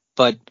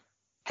 but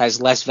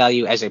has less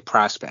value as a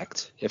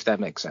prospect, if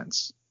that makes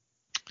sense.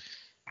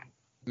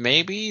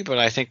 Maybe, but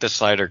I think the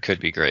slider could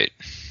be great.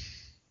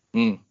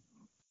 Can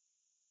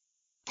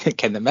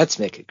the Mets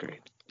make it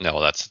great?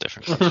 No, that's a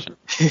different question.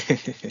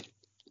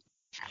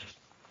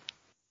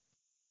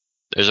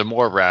 There's a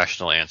more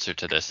rational answer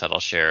to this that I'll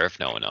share if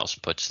no one else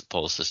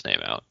pulls this name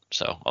out.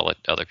 So I'll let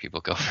other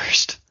people go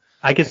first.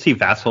 I could see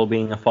Vassell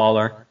being a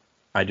faller.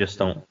 I just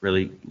don't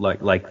really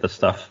like the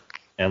stuff.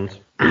 And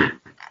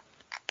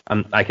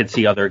I could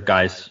see other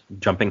guys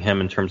jumping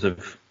him in terms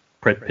of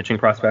pitching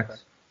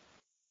prospects.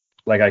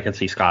 Like I could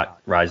see Scott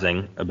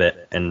rising a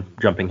bit and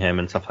jumping him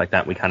and stuff like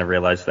that. We kind of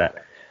realized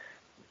that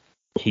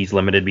he's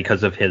limited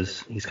because of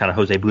he's kind of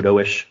Jose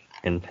Butto-ish,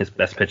 and his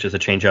best pitch is a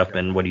changeup.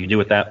 And what do you do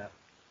with that?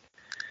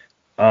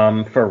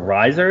 For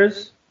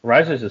risers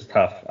is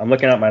tough. I'm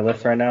looking at my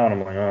list right now and I'm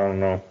like, I don't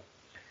know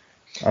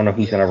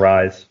who's going to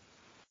rise.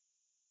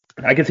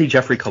 I could see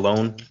Jeffrey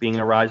Colon being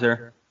a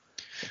riser.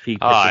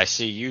 I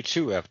see you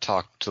too have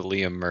talked to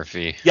Liam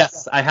Murphy.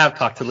 Yes, I have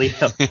talked to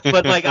Liam,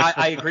 but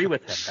I agree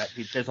with him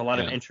that there's a lot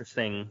of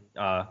interesting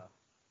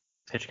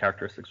pitch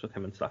characteristics with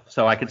him and stuff.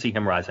 So I could see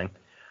him rising.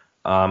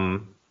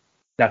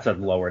 That's a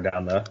lower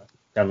down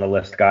the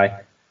list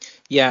guy.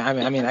 Yeah,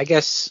 I mean, I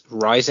guess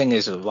rising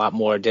is a lot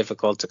more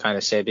difficult to kind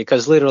of say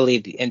because literally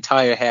the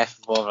entire half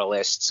of all our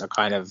lists are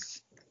kind of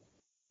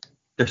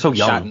they're so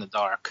young, shot in the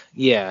dark.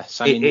 Yeah,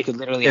 so I mean, you could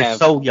literally they're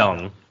so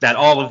young that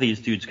all of these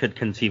dudes could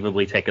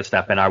conceivably take a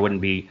step, and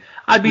I'd be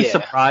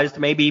surprised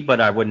maybe,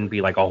 but I wouldn't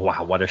be like, oh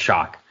wow, what a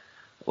shock.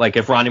 Like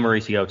if Ronnie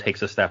Mauricio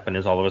takes a step and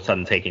is all of a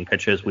sudden taking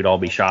pitches, we'd all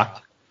be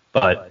shocked.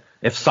 But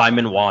if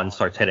Simon Juan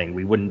starts hitting,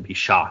 we wouldn't be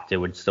shocked. It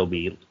would still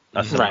be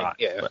a surprise. Right.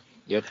 Yeah. But.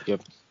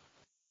 Yep.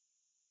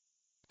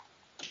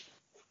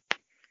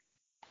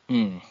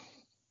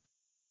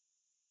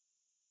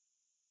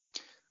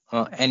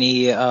 Well,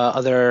 any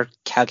other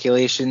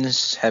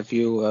calculations?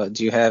 Do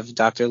you have,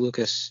 Dr.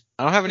 Lucas?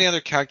 I don't have any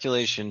other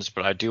calculations,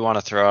 but I do want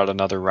to throw out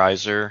another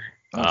riser.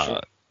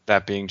 Sure.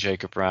 That being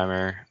Jacob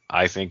Reimer.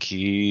 I think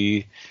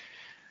he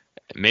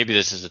maybe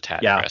this is a tad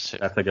aggressive.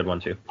 That's a good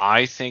one too.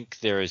 I think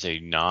there is a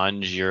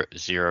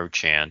non-zero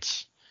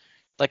chance,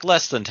 like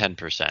less than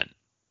 10%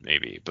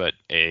 maybe, but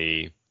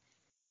a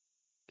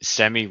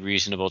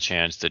semi-reasonable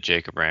chance that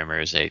Jacob Rammer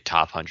is a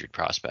top 100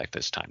 prospect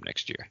this time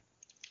next year.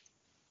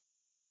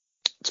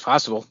 It's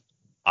possible.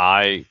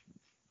 I'm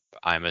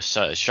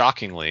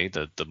shockingly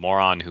the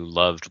moron who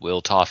loved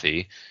Will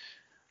Toffey.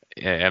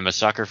 I'm a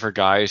sucker for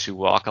guys who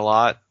walk a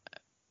lot.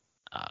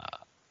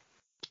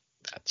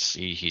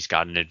 He's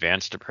got an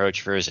advanced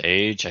approach for his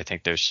age. I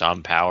think there's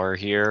some power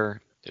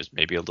here. There's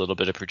maybe a little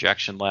bit of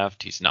projection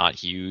left. He's not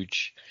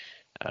huge,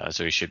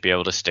 so he should be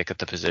able to stick at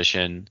the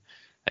position.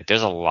 Like,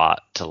 there's a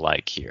lot to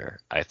like here,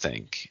 I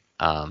think.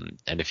 And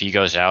if he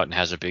goes out and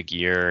has a big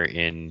year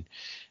in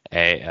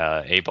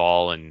A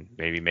ball and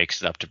maybe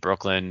makes it up to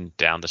Brooklyn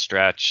down the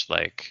stretch,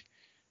 like,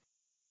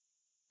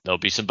 there'll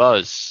be some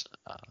buzz.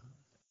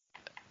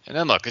 And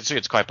then look,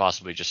 it's quite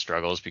possibly just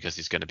struggles because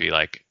he's going to be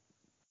like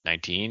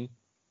 19.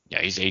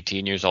 Yeah, he's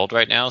 18 years old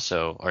right now,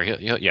 so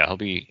he'll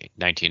be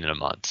 19 in a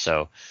month.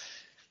 So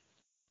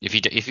if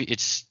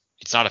it's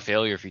not a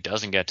failure if he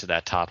doesn't get to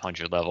that top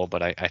 100 level,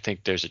 but I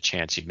think there's a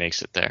chance he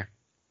makes it there.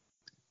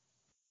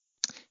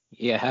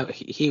 Yeah,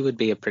 he would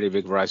be a pretty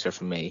big riser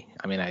for me.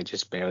 I mean, I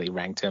just barely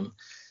ranked him.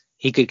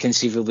 He could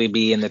conceivably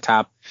be in the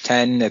top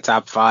 10, the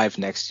top 5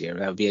 next year.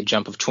 That would be a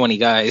jump of 20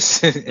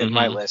 guys in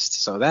my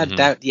list. So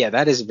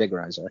that is a big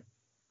riser.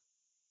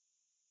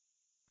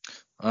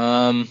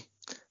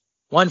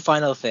 One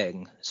final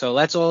thing. So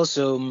let's all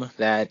assume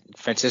that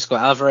Francisco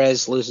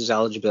Alvarez loses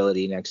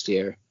eligibility next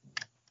year.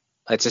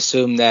 Let's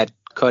assume that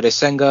Kota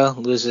Senga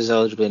loses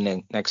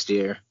eligibility next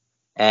year.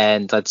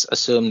 And let's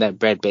assume that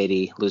Brett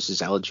Beatty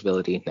loses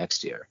eligibility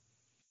next year.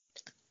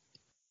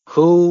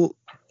 Who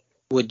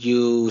would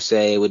you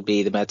say would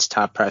be the Mets'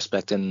 top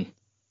prospect in,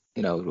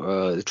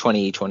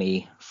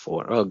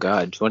 2024? Oh,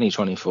 God,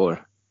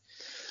 2024.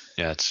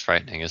 Yeah, it's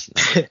frightening,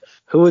 isn't it?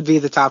 Who would be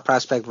the top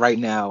prospect right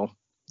now,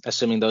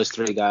 assuming those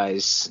three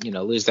guys,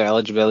 lose their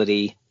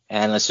eligibility,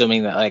 and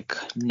assuming that, like,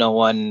 no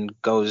one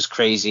goes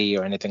crazy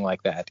or anything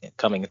like that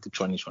coming into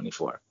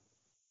 2024?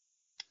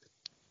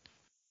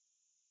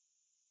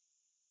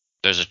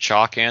 There's a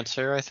chalk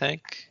answer, I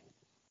think.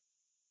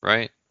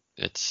 Right?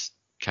 It's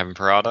Kevin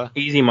Parada.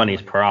 Easy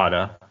money's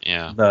Parada.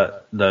 Yeah.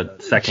 The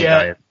second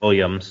guy is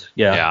Williams.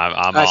 Yeah. Yeah,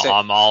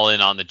 I'm all in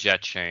on the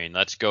jet train.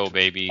 Let's go,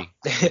 baby.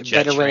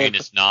 Jet train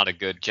is not a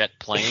good jet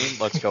plane.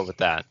 Let's go with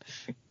that.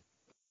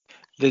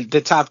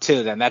 The top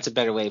two, then, that's a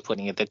better way of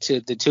putting it. The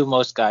two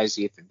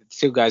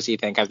guys you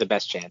think have the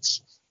best chance.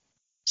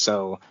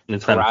 So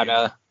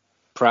Parada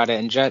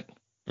and Jet.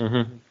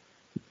 Mm-hmm.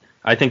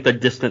 I think the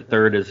distant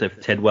third is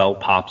if Tidwell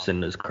pops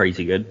and is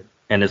crazy good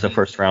and is a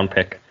first round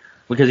pick,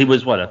 because he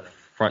was a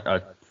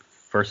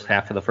first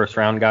half of the first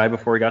round guy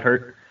before he got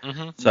hurt.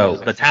 Mm-hmm. So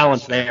the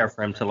talent's there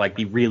for him to like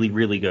be really,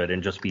 really good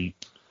and just be.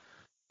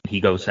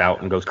 He goes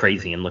out and goes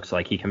crazy and looks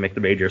like he can make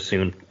the majors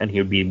soon, and he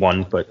would be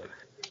one. But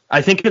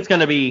I think it's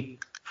going to be,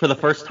 for the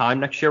first time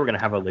next year, we're going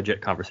to have a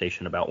legit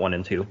conversation about 1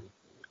 and 2.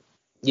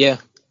 Yeah.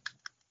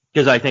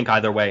 Because I think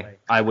either way,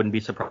 I wouldn't be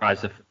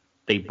surprised if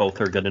they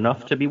both are good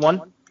enough to be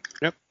 1.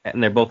 Yep.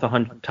 And they're both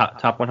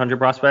top 100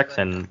 prospects,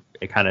 and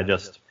it kind of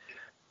just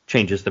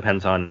changes,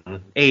 depends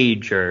on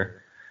age,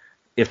 or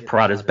if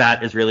Parada's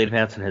bat is really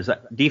advanced and his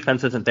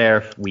defense isn't there,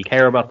 if we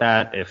care about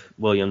that, if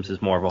Williams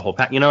is more of a whole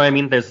pack. You know what I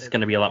mean? There's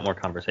going to be a lot more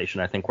conversation,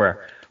 I think,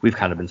 where we've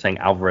kind of been saying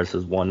Alvarez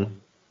is 1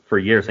 for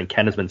years, and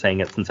Ken has been saying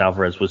it since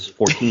Alvarez was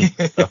 14.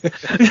 So.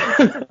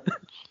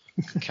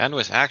 Ken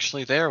was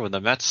actually there when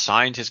the Mets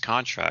signed his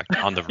contract.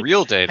 On the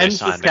real day they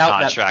signed the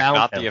contract,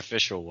 not the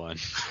official one.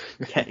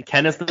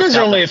 Ken is the Those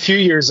are only a few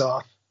years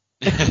off.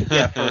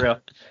 Yeah, for real.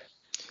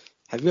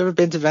 Have you ever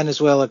been to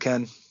Venezuela,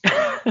 Ken?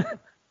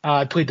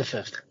 I plead the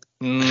fifth.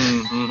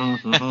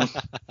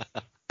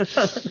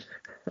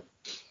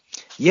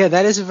 Yeah,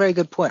 that is a very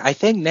good point. I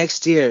think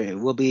next year it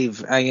will be,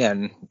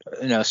 again,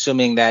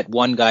 assuming that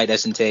one guy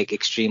doesn't take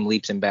extreme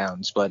leaps and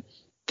bounds, but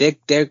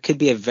there could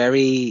be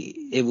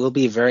it will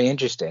be very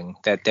interesting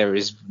that there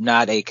is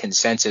not a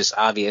consensus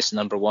obvious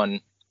number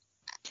one,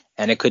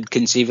 and it could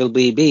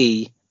conceivably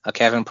be a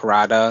Kevin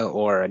Parada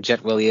or a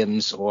Jet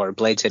Williams or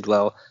Blade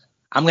Tidwell.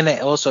 I'm going to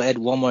also add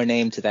one more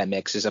name to that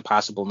mix as a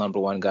possible number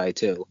one guy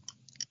too.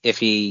 If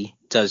he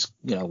does,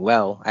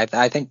 well,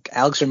 I think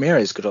Alex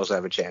Ramirez could also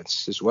have a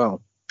chance as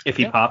well. If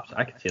he pops,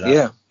 I can see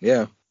that.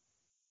 Yeah.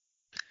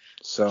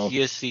 So he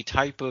is the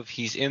type of,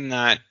 he's in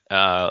that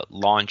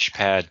launch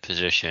pad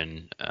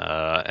position,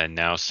 and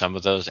now some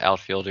of those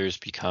outfielders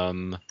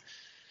become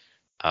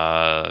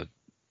Jackson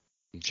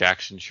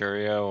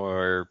Churio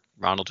or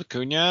Ronald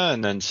Acuna,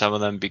 and then some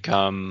of them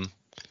become,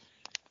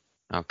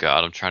 oh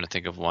God, I'm trying to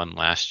think of one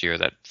last year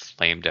that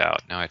flamed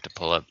out. Now I have to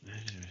pull up.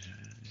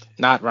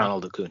 Not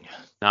Ronald Acuna.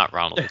 Not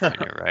Ronald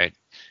Acuna, right?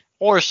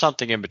 Or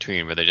something in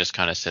between where they just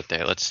kind of sit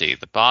there. Let's see.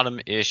 The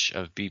bottom-ish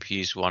of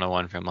BP's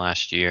 101 from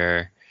last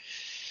year.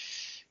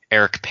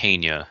 Eric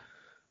Pena.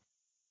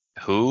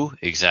 Who?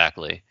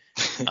 Exactly.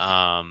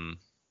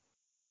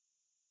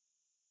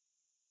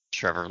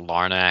 Trevor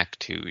Larnach,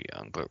 too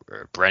young, but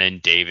Brennan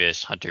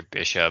Davis, Hunter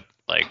Bishop,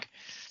 like.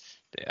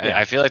 Yeah.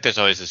 I feel like there's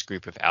always this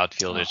group of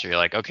outfielders where you're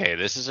like, okay,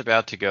 this is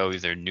about to go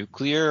either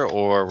nuclear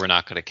or we're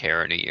not going to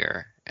care in a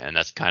year. And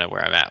that's kind of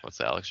where I'm at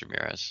with Alex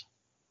Ramirez.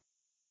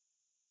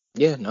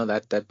 Yeah, no,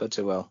 that puts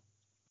it well.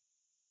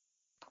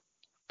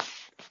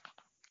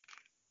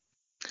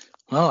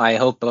 Well, I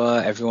hope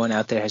everyone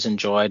out there has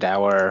enjoyed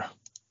our,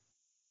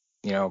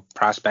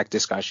 prospect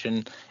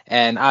discussion.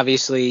 And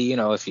obviously,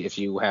 if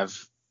you have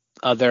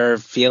other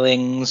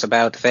feelings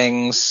about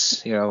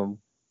things,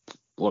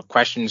 or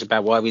questions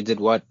about why we did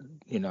what,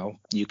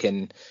 you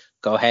can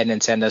go ahead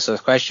and send us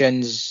those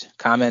questions,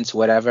 comments,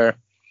 whatever.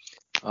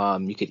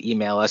 You could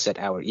email us at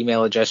our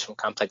email address from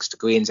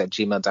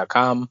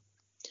complextogreens@gmail.com.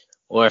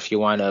 Or if you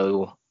want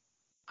to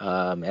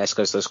ask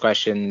us those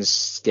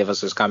questions, give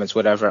us those comments,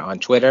 whatever, on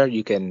Twitter,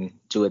 you can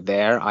do it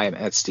there. I am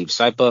at Steve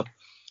Saipa.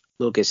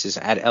 Lucas is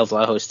at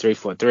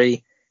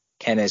ElVlahost343.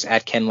 Ken is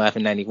at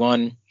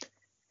KenLappin91.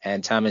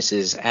 And Thomas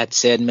is at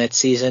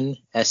SadMetSeason,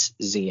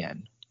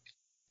 SZN.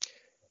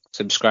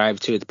 Subscribe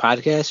to the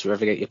podcast,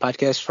 wherever you get your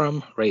podcast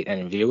from. Rate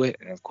and review it.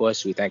 And, of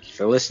course, we thank you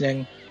for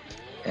listening.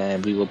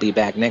 And we will be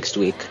back next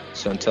week.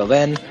 So until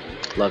then,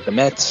 love the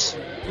Mets.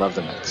 Love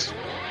the Mets.